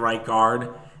Runyon to right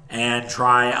guard and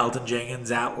try Elton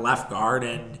Jenkins at left guard.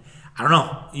 And I don't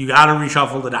know. You got to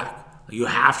reshuffle the deck. You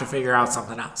have to figure out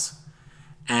something else.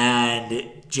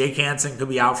 And Jake Hansen could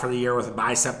be out for the year with a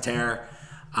bicep tear.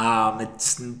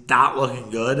 It's not looking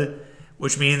good,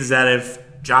 which means that if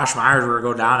Josh Myers were to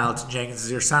go down, Elton Jenkins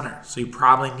is your center. So you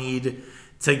probably need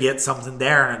to get something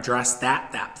there and address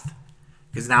that depth.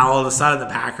 Because now all of a sudden the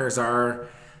Packers are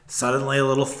suddenly a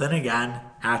little thin again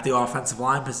at the offensive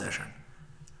line position.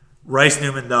 Royce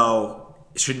Newman, though,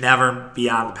 should never be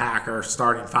on the Packers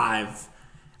starting five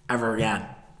ever again.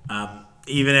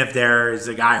 Even if there's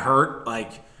a guy hurt,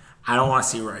 like, I don't want to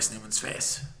see Royce Newman's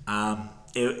face.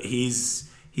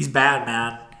 He's bad,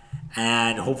 man.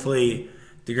 And hopefully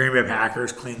the Green Bay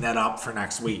Packers clean that up for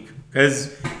next week.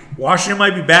 Because Washington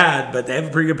might be bad, but they have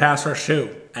a pretty good pass rush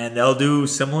too. And they'll do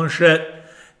similar shit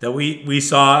that we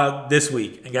saw this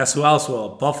week. And guess who else will?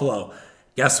 Buffalo.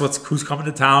 Guess who's coming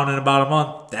to town in about a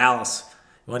month? Dallas.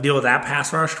 You want to deal with that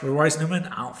pass rush with Royce Newman?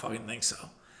 I don't fucking think so.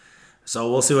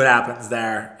 So we'll see what happens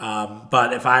there.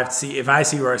 But if I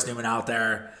see Royce Newman out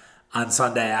there on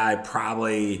Sunday, I'll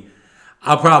probably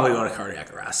go to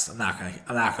cardiac arrest. I'm not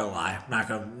gonna lie.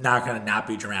 I'm not gonna not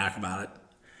be dramatic about it.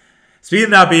 Speaking of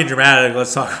not being dramatic,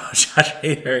 let's talk about Josh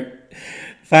Hader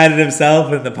finding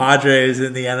himself in the Padres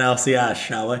in the NLCS,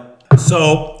 shall we?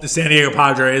 So the San Diego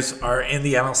Padres are in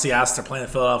the NLCS. They're playing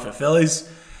the Philadelphia Phillies.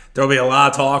 There will be a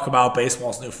lot of talk about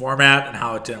baseball's new format and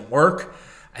how it didn't work.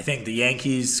 I think the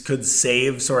Yankees could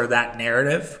save sort of that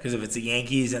narrative, because if it's the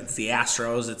Yankees and it's the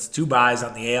Astros, it's 2 byes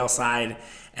on the AL side,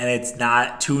 and it's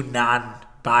not 2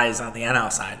 non-byes on the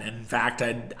NL side. And in fact,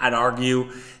 I'd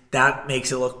argue that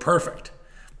makes it look perfect.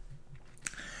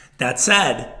 That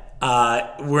said,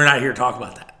 we're not here to talk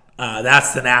about that.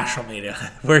 That's the national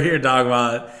media. We're here to talk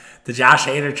about the Josh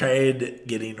Hader trade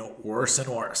getting worse and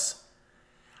worse.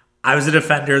 I was a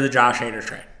defender of the Josh Hader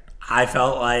trade. I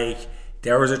felt like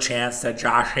there was a chance that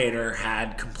Josh Hader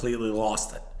had completely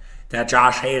lost it. That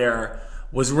Josh Hader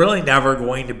was really never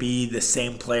going to be the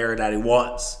same player that he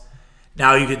was.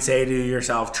 Now you could say to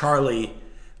yourself, Charlie,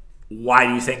 why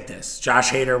do you think this?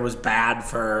 Josh Hader was bad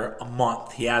for a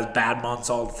month. He has bad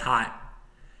months all the time.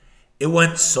 It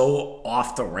went so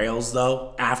off the rails,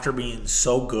 though, after being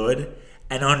so good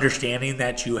and understanding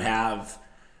that you have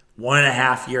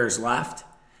 1.5 years left,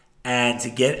 and to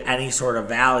get any sort of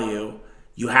value,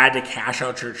 you had to cash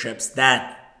out your chips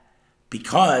then,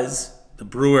 because the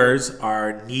Brewers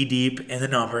are knee-deep in the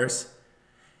numbers.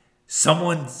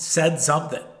 Someone said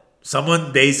something.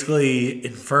 Someone basically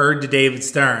inferred to David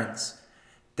Stearns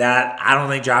that I don't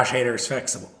think Josh Hader is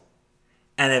fixable.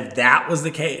 And if that was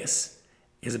the case,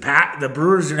 the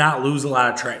Brewers do not lose a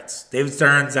lot of trades. David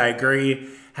Stearns, I agree,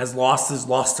 has lost his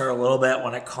luster a little bit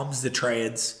when it comes to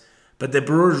trades, but the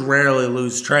Brewers rarely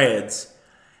lose trades.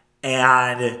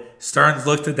 And Stearns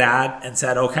looked at that and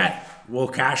said, okay, we'll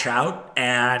cash out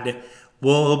and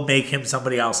we'll make him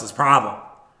somebody else's problem.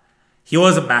 He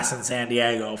was a mess in San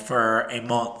Diego for a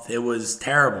month. It was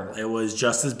terrible. It was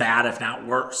just as bad, if not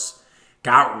worse.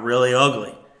 Got really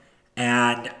ugly.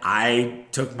 And I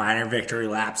took minor victory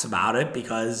laps about it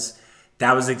because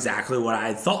that was exactly what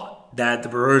I thought. That the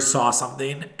Brewers saw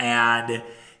something and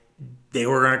they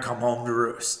were going to come home to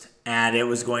roost. And it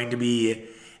was going to be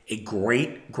a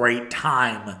great, great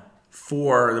time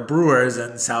for the Brewers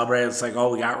and celebrate. It's like,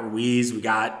 oh, we got Ruiz, we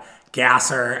got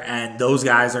Gasser, and those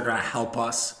guys are going to help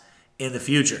us in the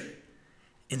future.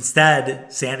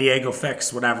 Instead, San Diego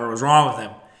fixed whatever was wrong with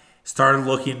him. started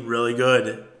looking really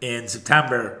good in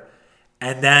September.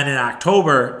 And then in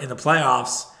October, in the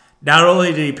playoffs, not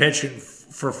only did he pitch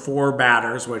for 4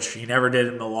 batters, which he never did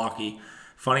in Milwaukee.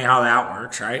 Funny how that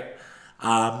works, right?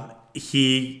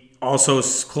 He also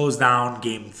closed down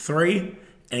Game 3,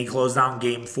 and he closed down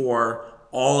Game 4,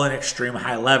 all in extreme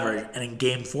high leverage. And in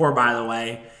Game 4, by the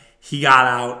way, he got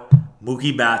out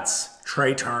Mookie Betts,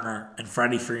 Trey Turner, and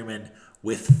Freddie Freeman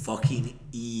with fucking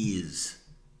ease.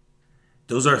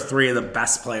 Those are 3 of the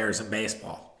best players in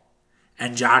baseball.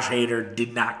 And Josh Hader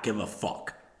did not give a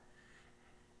fuck.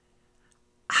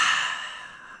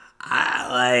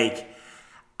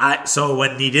 So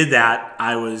when he did that,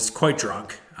 I was quite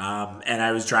drunk. And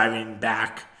I was driving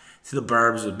back to the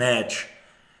burbs with Mitch.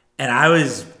 And I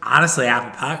was honestly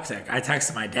apoplectic. I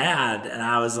texted my dad, and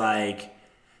I was like,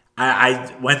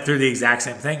 I went through the exact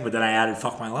same thing, but then I added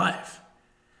fuck my life.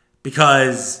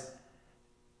 Because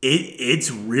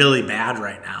it's really bad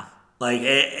right now. Like,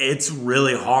 it's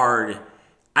really hard.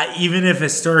 Even if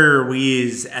Esteury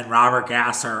Ruiz and Robert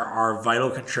Gasser are vital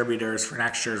contributors for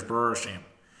next year's Brewers team,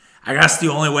 I guess the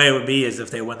only way it would be is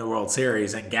if they win the World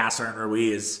Series and Gasser and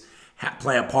Ruiz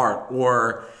play a part,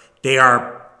 or they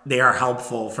are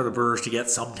helpful for the Brewers to get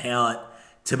some talent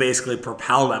to basically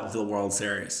propel them to the World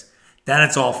Series. Then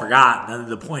it's all forgotten. Then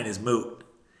the point is moot.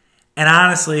 And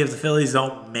honestly, if the Phillies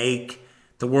don't make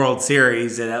the World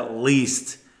Series, it at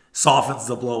least softens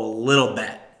the blow a little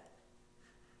bit.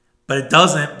 But it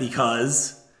doesn't,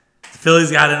 because the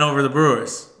Phillies got in over the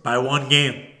Brewers by 1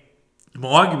 game. The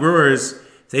Milwaukee Brewers,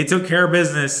 if they took care of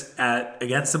business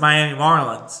against the Miami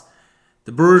Marlins,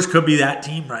 the Brewers could be that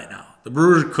team right now. The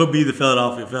Brewers could be the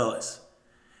Philadelphia Phillies.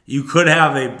 You could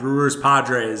have a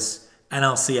Brewers-Padres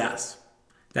NLCS.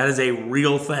 That is a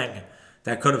real thing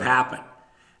that could have happened.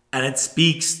 And it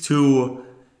speaks to,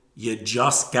 you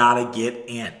just got to get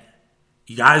in.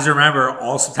 You guys remember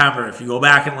all September, if you go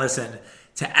back and listen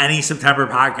to any September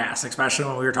podcast, especially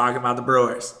when we were talking about the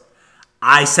Brewers,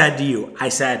 I said to you,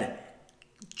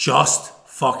 just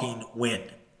fucking win.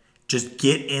 Just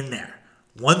get in there.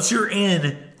 Once you're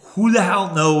in, who the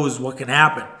hell knows what can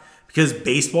happen? Because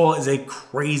baseball is a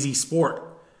crazy sport.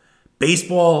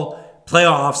 Baseball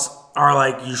playoffs are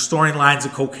like you're storing lines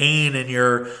of cocaine and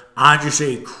you're on just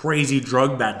a crazy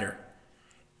drug bender.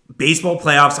 Baseball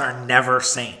playoffs are never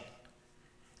sane.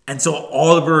 And so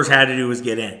all the Brewers had to do was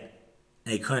get in.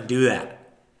 They couldn't do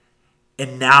that.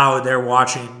 And now they're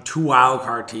watching 2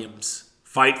 wildcard teams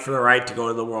fight for the right to go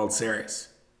to the World Series.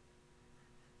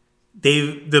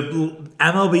 The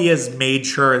MLB has made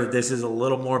sure that this is a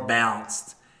little more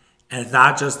balanced. And it's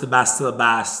not just the best of the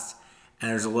best. And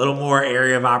there's a little more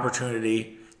area of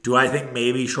opportunity. Do I think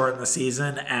maybe shorten the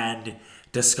season and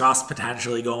discuss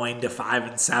potentially going to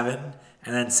 5-7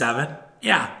 and then 7?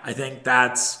 Yeah, I think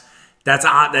that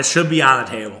should be on the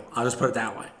table. I'll just put it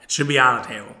that way. It should be on the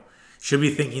table. Should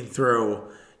be thinking through,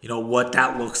 what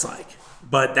that looks like.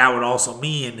 But that would also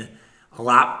mean a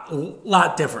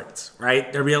lot different,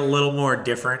 right? There'd be a little more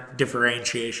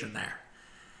differentiation there.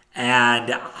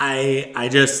 And I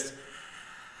just,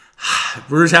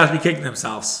 Brewers have to be kicking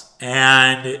themselves.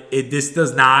 And this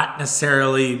does not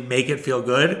necessarily make it feel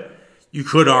good. You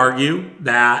could argue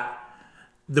that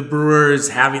the Brewers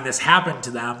having this happen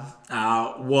to them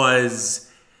was,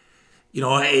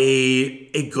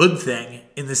 a good thing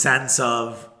in the sense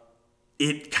of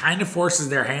it kind of forces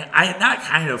their hand.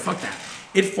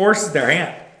 It forces their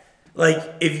hand.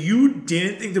 Like, if you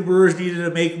didn't think the Brewers needed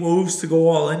to make moves to go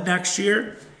all in next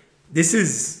year, this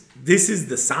is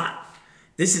the sign.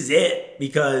 This is it,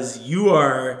 because you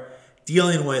are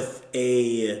dealing with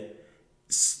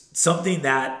something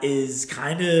that is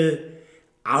kind of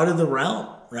out of the realm,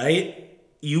 right?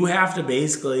 You have to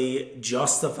basically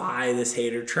justify this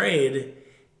Hader trade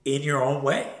in your own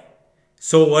way.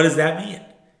 So what does that mean?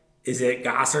 Is it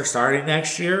Gasser starting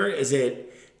next year? Is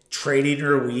it trading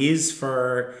Ruiz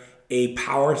for a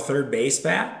power third base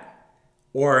bat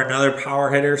or another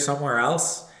power hitter somewhere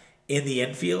else in the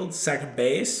infield, second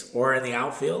base, or in the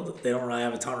outfield? They don't really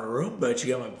have a ton of room, but you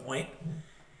get my point.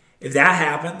 If that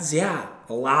happens, yeah,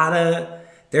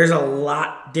 there's a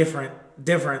lot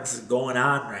difference going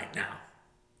on right now.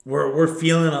 We'll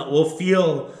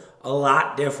feel a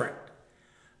lot different.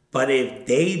 But if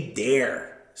they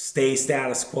dare stay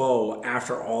status quo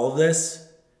after all of this,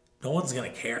 no one's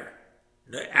going to care.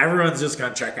 Everyone's just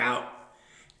going to check out.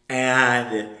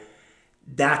 And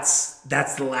that's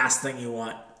the last thing you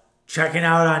want. Checking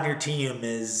out on your team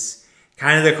is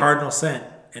kind of the cardinal sin,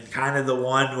 and kind of the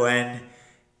one when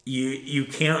you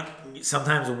can't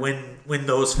sometimes win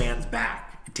those fans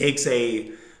back. It takes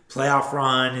a playoff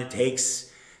run. It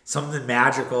takes something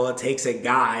magical. It takes a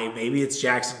guy. Maybe it's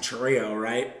Jackson Chourio,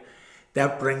 right?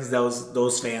 that brings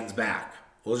those fans back.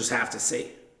 We'll just have to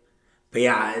see. But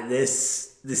yeah,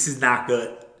 this is not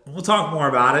good. We'll talk more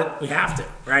about it. We have to,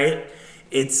 right?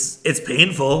 It's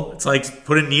painful. It's like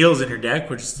putting needles in your dick,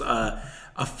 which is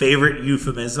a favorite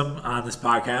euphemism on this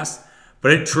podcast.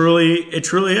 But it truly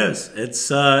is. It's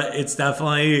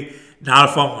definitely not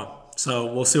a fun one.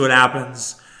 So we'll see what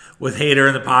happens with Hader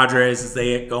and the Padres as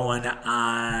they get going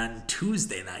on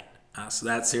Tuesday night. So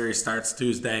that series starts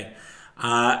Tuesday.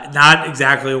 Not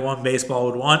exactly one baseball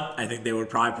would want. I think they would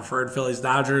probably prefer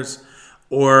Phillies-Dodgers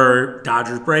or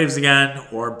Dodgers-Braves again,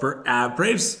 or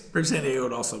Braves-San Diego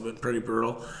would also have been pretty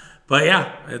brutal. But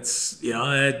yeah, it's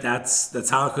that's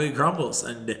how the cookie crumbles,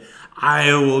 and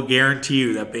I will guarantee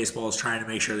you that baseball is trying to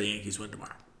make sure the Yankees win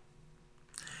tomorrow.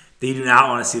 They do not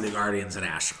want to see the Guardians and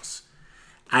Astros.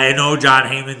 I know John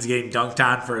Heyman's getting dunked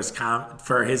on for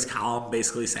his column,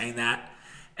 basically saying that,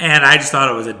 and I just thought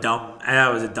it was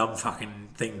a dumb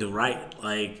fucking thing to write.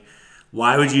 Like,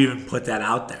 why would you even put that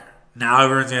out there? Now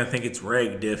everyone's gonna think it's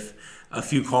rigged if a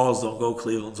few calls don't go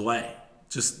Cleveland's way.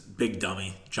 Just big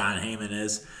dummy, John Heyman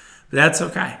is. But that's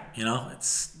okay. I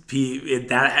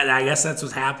guess that's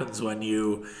what happens when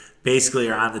you basically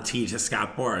are on the tee to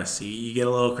Scott Boras. You get a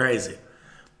little crazy.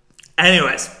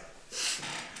 Anyways,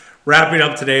 wrapping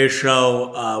up today's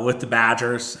show with the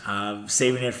Badgers,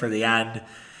 saving it for the end.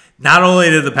 Not only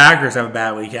did the Packers have a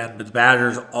bad weekend, but the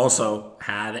Badgers also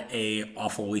had a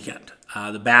awful weekend.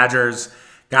 The Badgers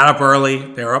got up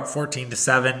early. They were up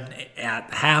 14-7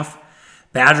 at half.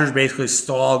 Badgers basically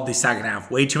stalled the second half.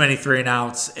 Way too many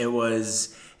 3-and-outs. It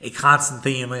was a constant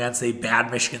theme against a bad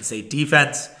Michigan State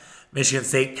defense. Michigan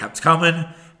State kept coming,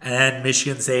 and then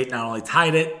Michigan State not only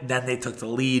tied it, then they took the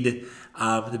lead.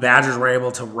 The Badgers were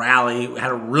able to rally. We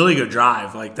had a really good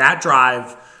drive. Like, that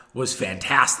drive was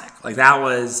fantastic. Like, that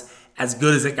was as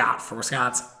good as it got for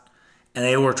Wisconsin. And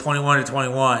they were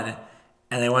 21-21,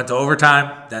 and they went to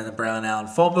overtime. Then the Braylon Allen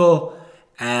fumble,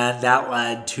 and that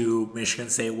led to Michigan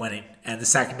State winning. And the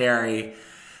secondary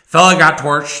felt like it got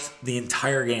torched the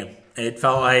entire game. It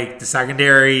felt like the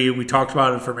secondary, we talked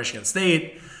about it for Michigan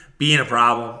State being a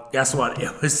problem. Guess what?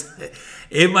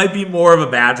 It might be more of a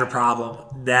Badger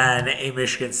problem than a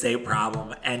Michigan State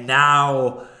problem. And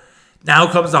now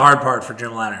comes the hard part for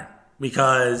Jim Leonhard,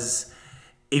 because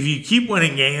if you keep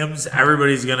winning games,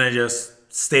 everybody's going to just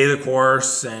stay the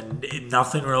course and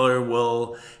nothing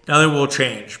will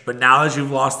change. But now that you've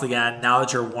lost again, now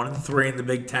that you're 1-3 in the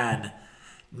Big Ten,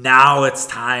 now it's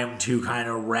time to kind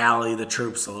of rally the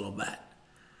troops a little bit.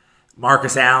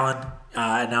 Marcus Allen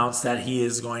announced that he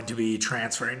is going to be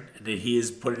transferring and that he is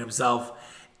putting himself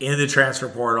in the transfer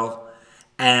portal.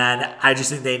 And I just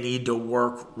think they need to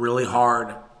work really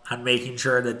hard on making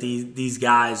sure that these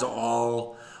guys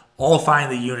all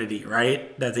find the unity,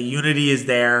 right? That the unity is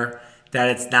there, that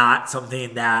it's not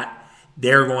something that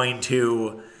they're going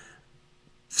to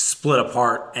split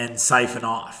apart and siphon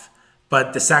off.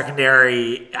 But the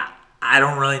secondary, I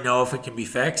don't really know if it can be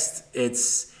fixed.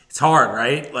 It's hard,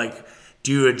 right? Like,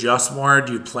 do you adjust more?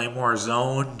 Do you play more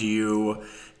zone? Do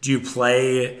you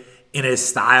play in a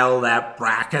style that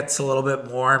brackets a little bit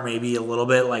more, maybe a little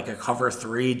bit like a cover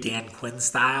 3 Dan Quinn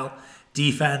style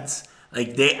defense?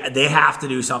 Like, they have to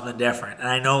do something different. And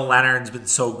I know Leonard's been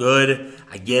so good.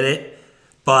 I get it.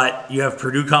 But you have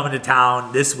Purdue coming to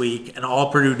town this week, and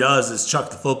all Purdue does is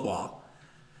chuck the football.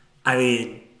 I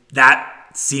mean, that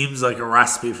seems like a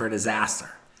recipe for disaster.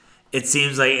 It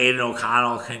seems like Aiden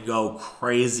O'Connell can go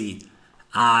crazy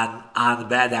on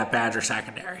that Badger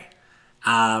secondary,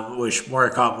 which more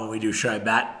to come when we do Should I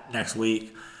Bet next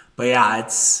week. But yeah,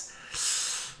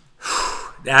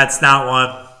 that's not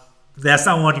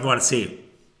one you want to see.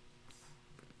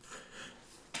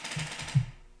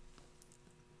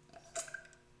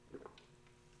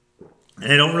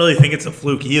 And I don't really think it's a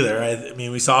fluke either. I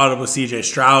mean, we saw it with C.J.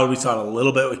 Stroud. We saw it a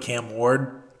little bit with Cam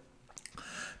Ward.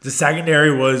 The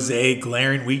secondary was a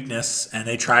glaring weakness, and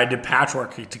they tried to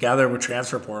patchwork it together with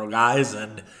transfer portal guys,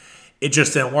 and it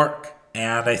just didn't work.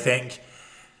 And I think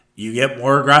you get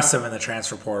more aggressive in the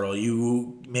transfer portal.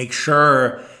 You make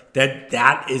sure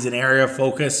that is an area of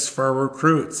focus for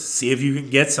recruits. See if you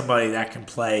can get somebody that can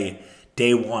play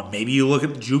day one. Maybe you look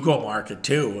at the JUCO market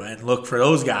too and look for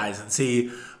those guys and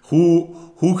see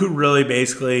who could really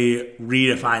basically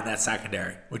redefine that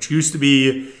secondary, which used to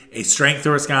be a strength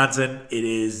to Wisconsin. It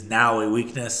is now a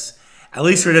weakness, at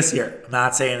least for this year. I'm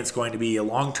not saying it's going to be a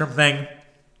long-term thing.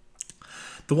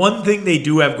 The one thing they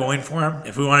do have going for them,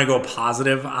 if we want to go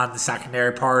positive on the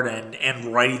secondary part and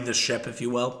righting the ship, if you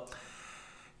will,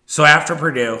 So after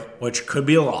Purdue, which could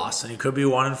be a loss, and it could be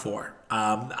 1-4,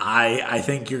 I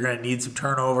think you're going to need some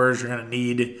turnovers. You're going to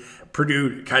need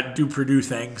Purdue to kind of do Purdue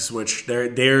things, which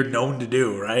they're known to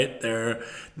do, right? They're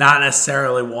not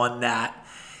necessarily one that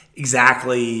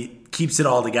exactly keeps it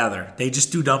all together. They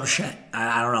just do dumb shit.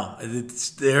 I don't know.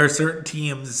 There are certain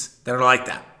teams that are like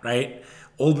that, right?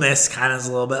 Old Miss kind of is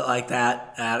a little bit like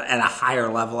that at a higher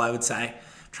level, I would say.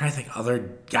 I'm trying to think other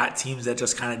got teams that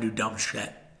just kind of do dumb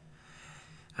shit.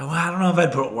 Well, I don't know if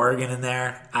I'd put Oregon in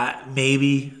there.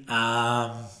 Maybe.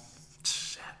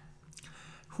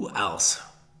 Who else?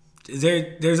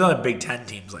 There's other Big Ten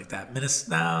teams like that.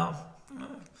 Minnesota.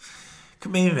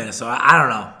 Maybe Minnesota. I don't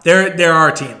know. There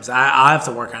are teams. I'll have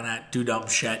to work on that. Do dumb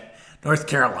shit. North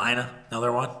Carolina,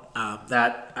 another one.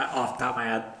 That off the top of my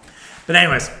head. But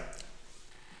anyways,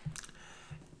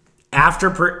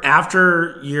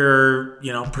 after your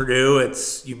Purdue,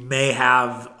 you may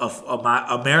have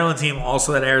a Maryland team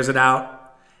also that airs it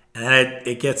out, and then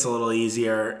it gets a little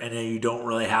easier, and then you don't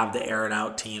really have the air it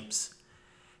out teams.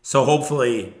 So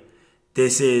hopefully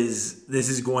this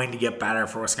is going to get better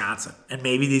for Wisconsin, and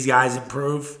maybe these guys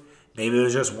improve. Maybe it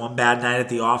was just one bad night at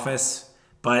the office,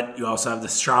 but you also have the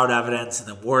Stroud evidence and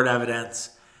the Ward evidence.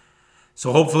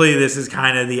 So hopefully this is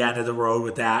kind of the end of the road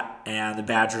with that, and the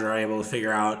Badgers are able to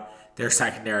figure out their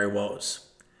secondary woes.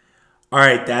 All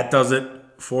right, that does it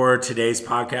for today's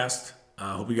podcast.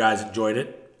 Hope you guys enjoyed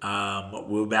it.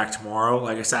 We'll be back tomorrow.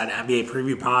 Like I said, NBA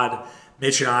Preview Pod,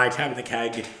 Mitch and I, Tapping the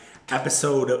Keg,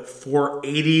 episode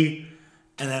 480,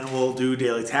 and then we'll do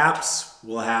Daily Taps.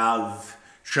 We'll have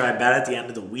Should I Bet at the end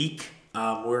of the week.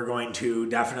 We're going to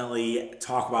definitely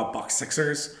talk about Bucks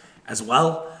Sixers as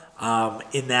well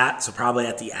in that, so probably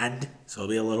at the end. So it'll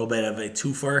be a little bit of a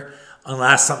twofer,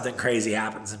 unless something crazy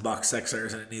happens in Bucks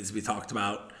Sixers and it needs to be talked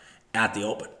about at the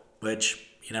Open, which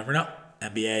you never know.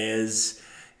 NBA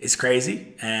is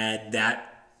crazy, and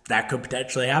that could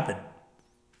potentially happen.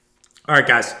 All right,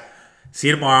 guys. See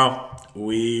you tomorrow.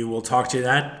 We will talk to you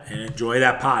then, and enjoy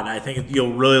that pod. I think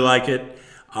you'll really like it.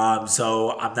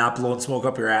 So I'm not blowing smoke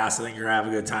up your ass. I think you're going to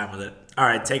have a good time with it. All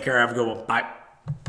right, take care. Have a good one. Bye.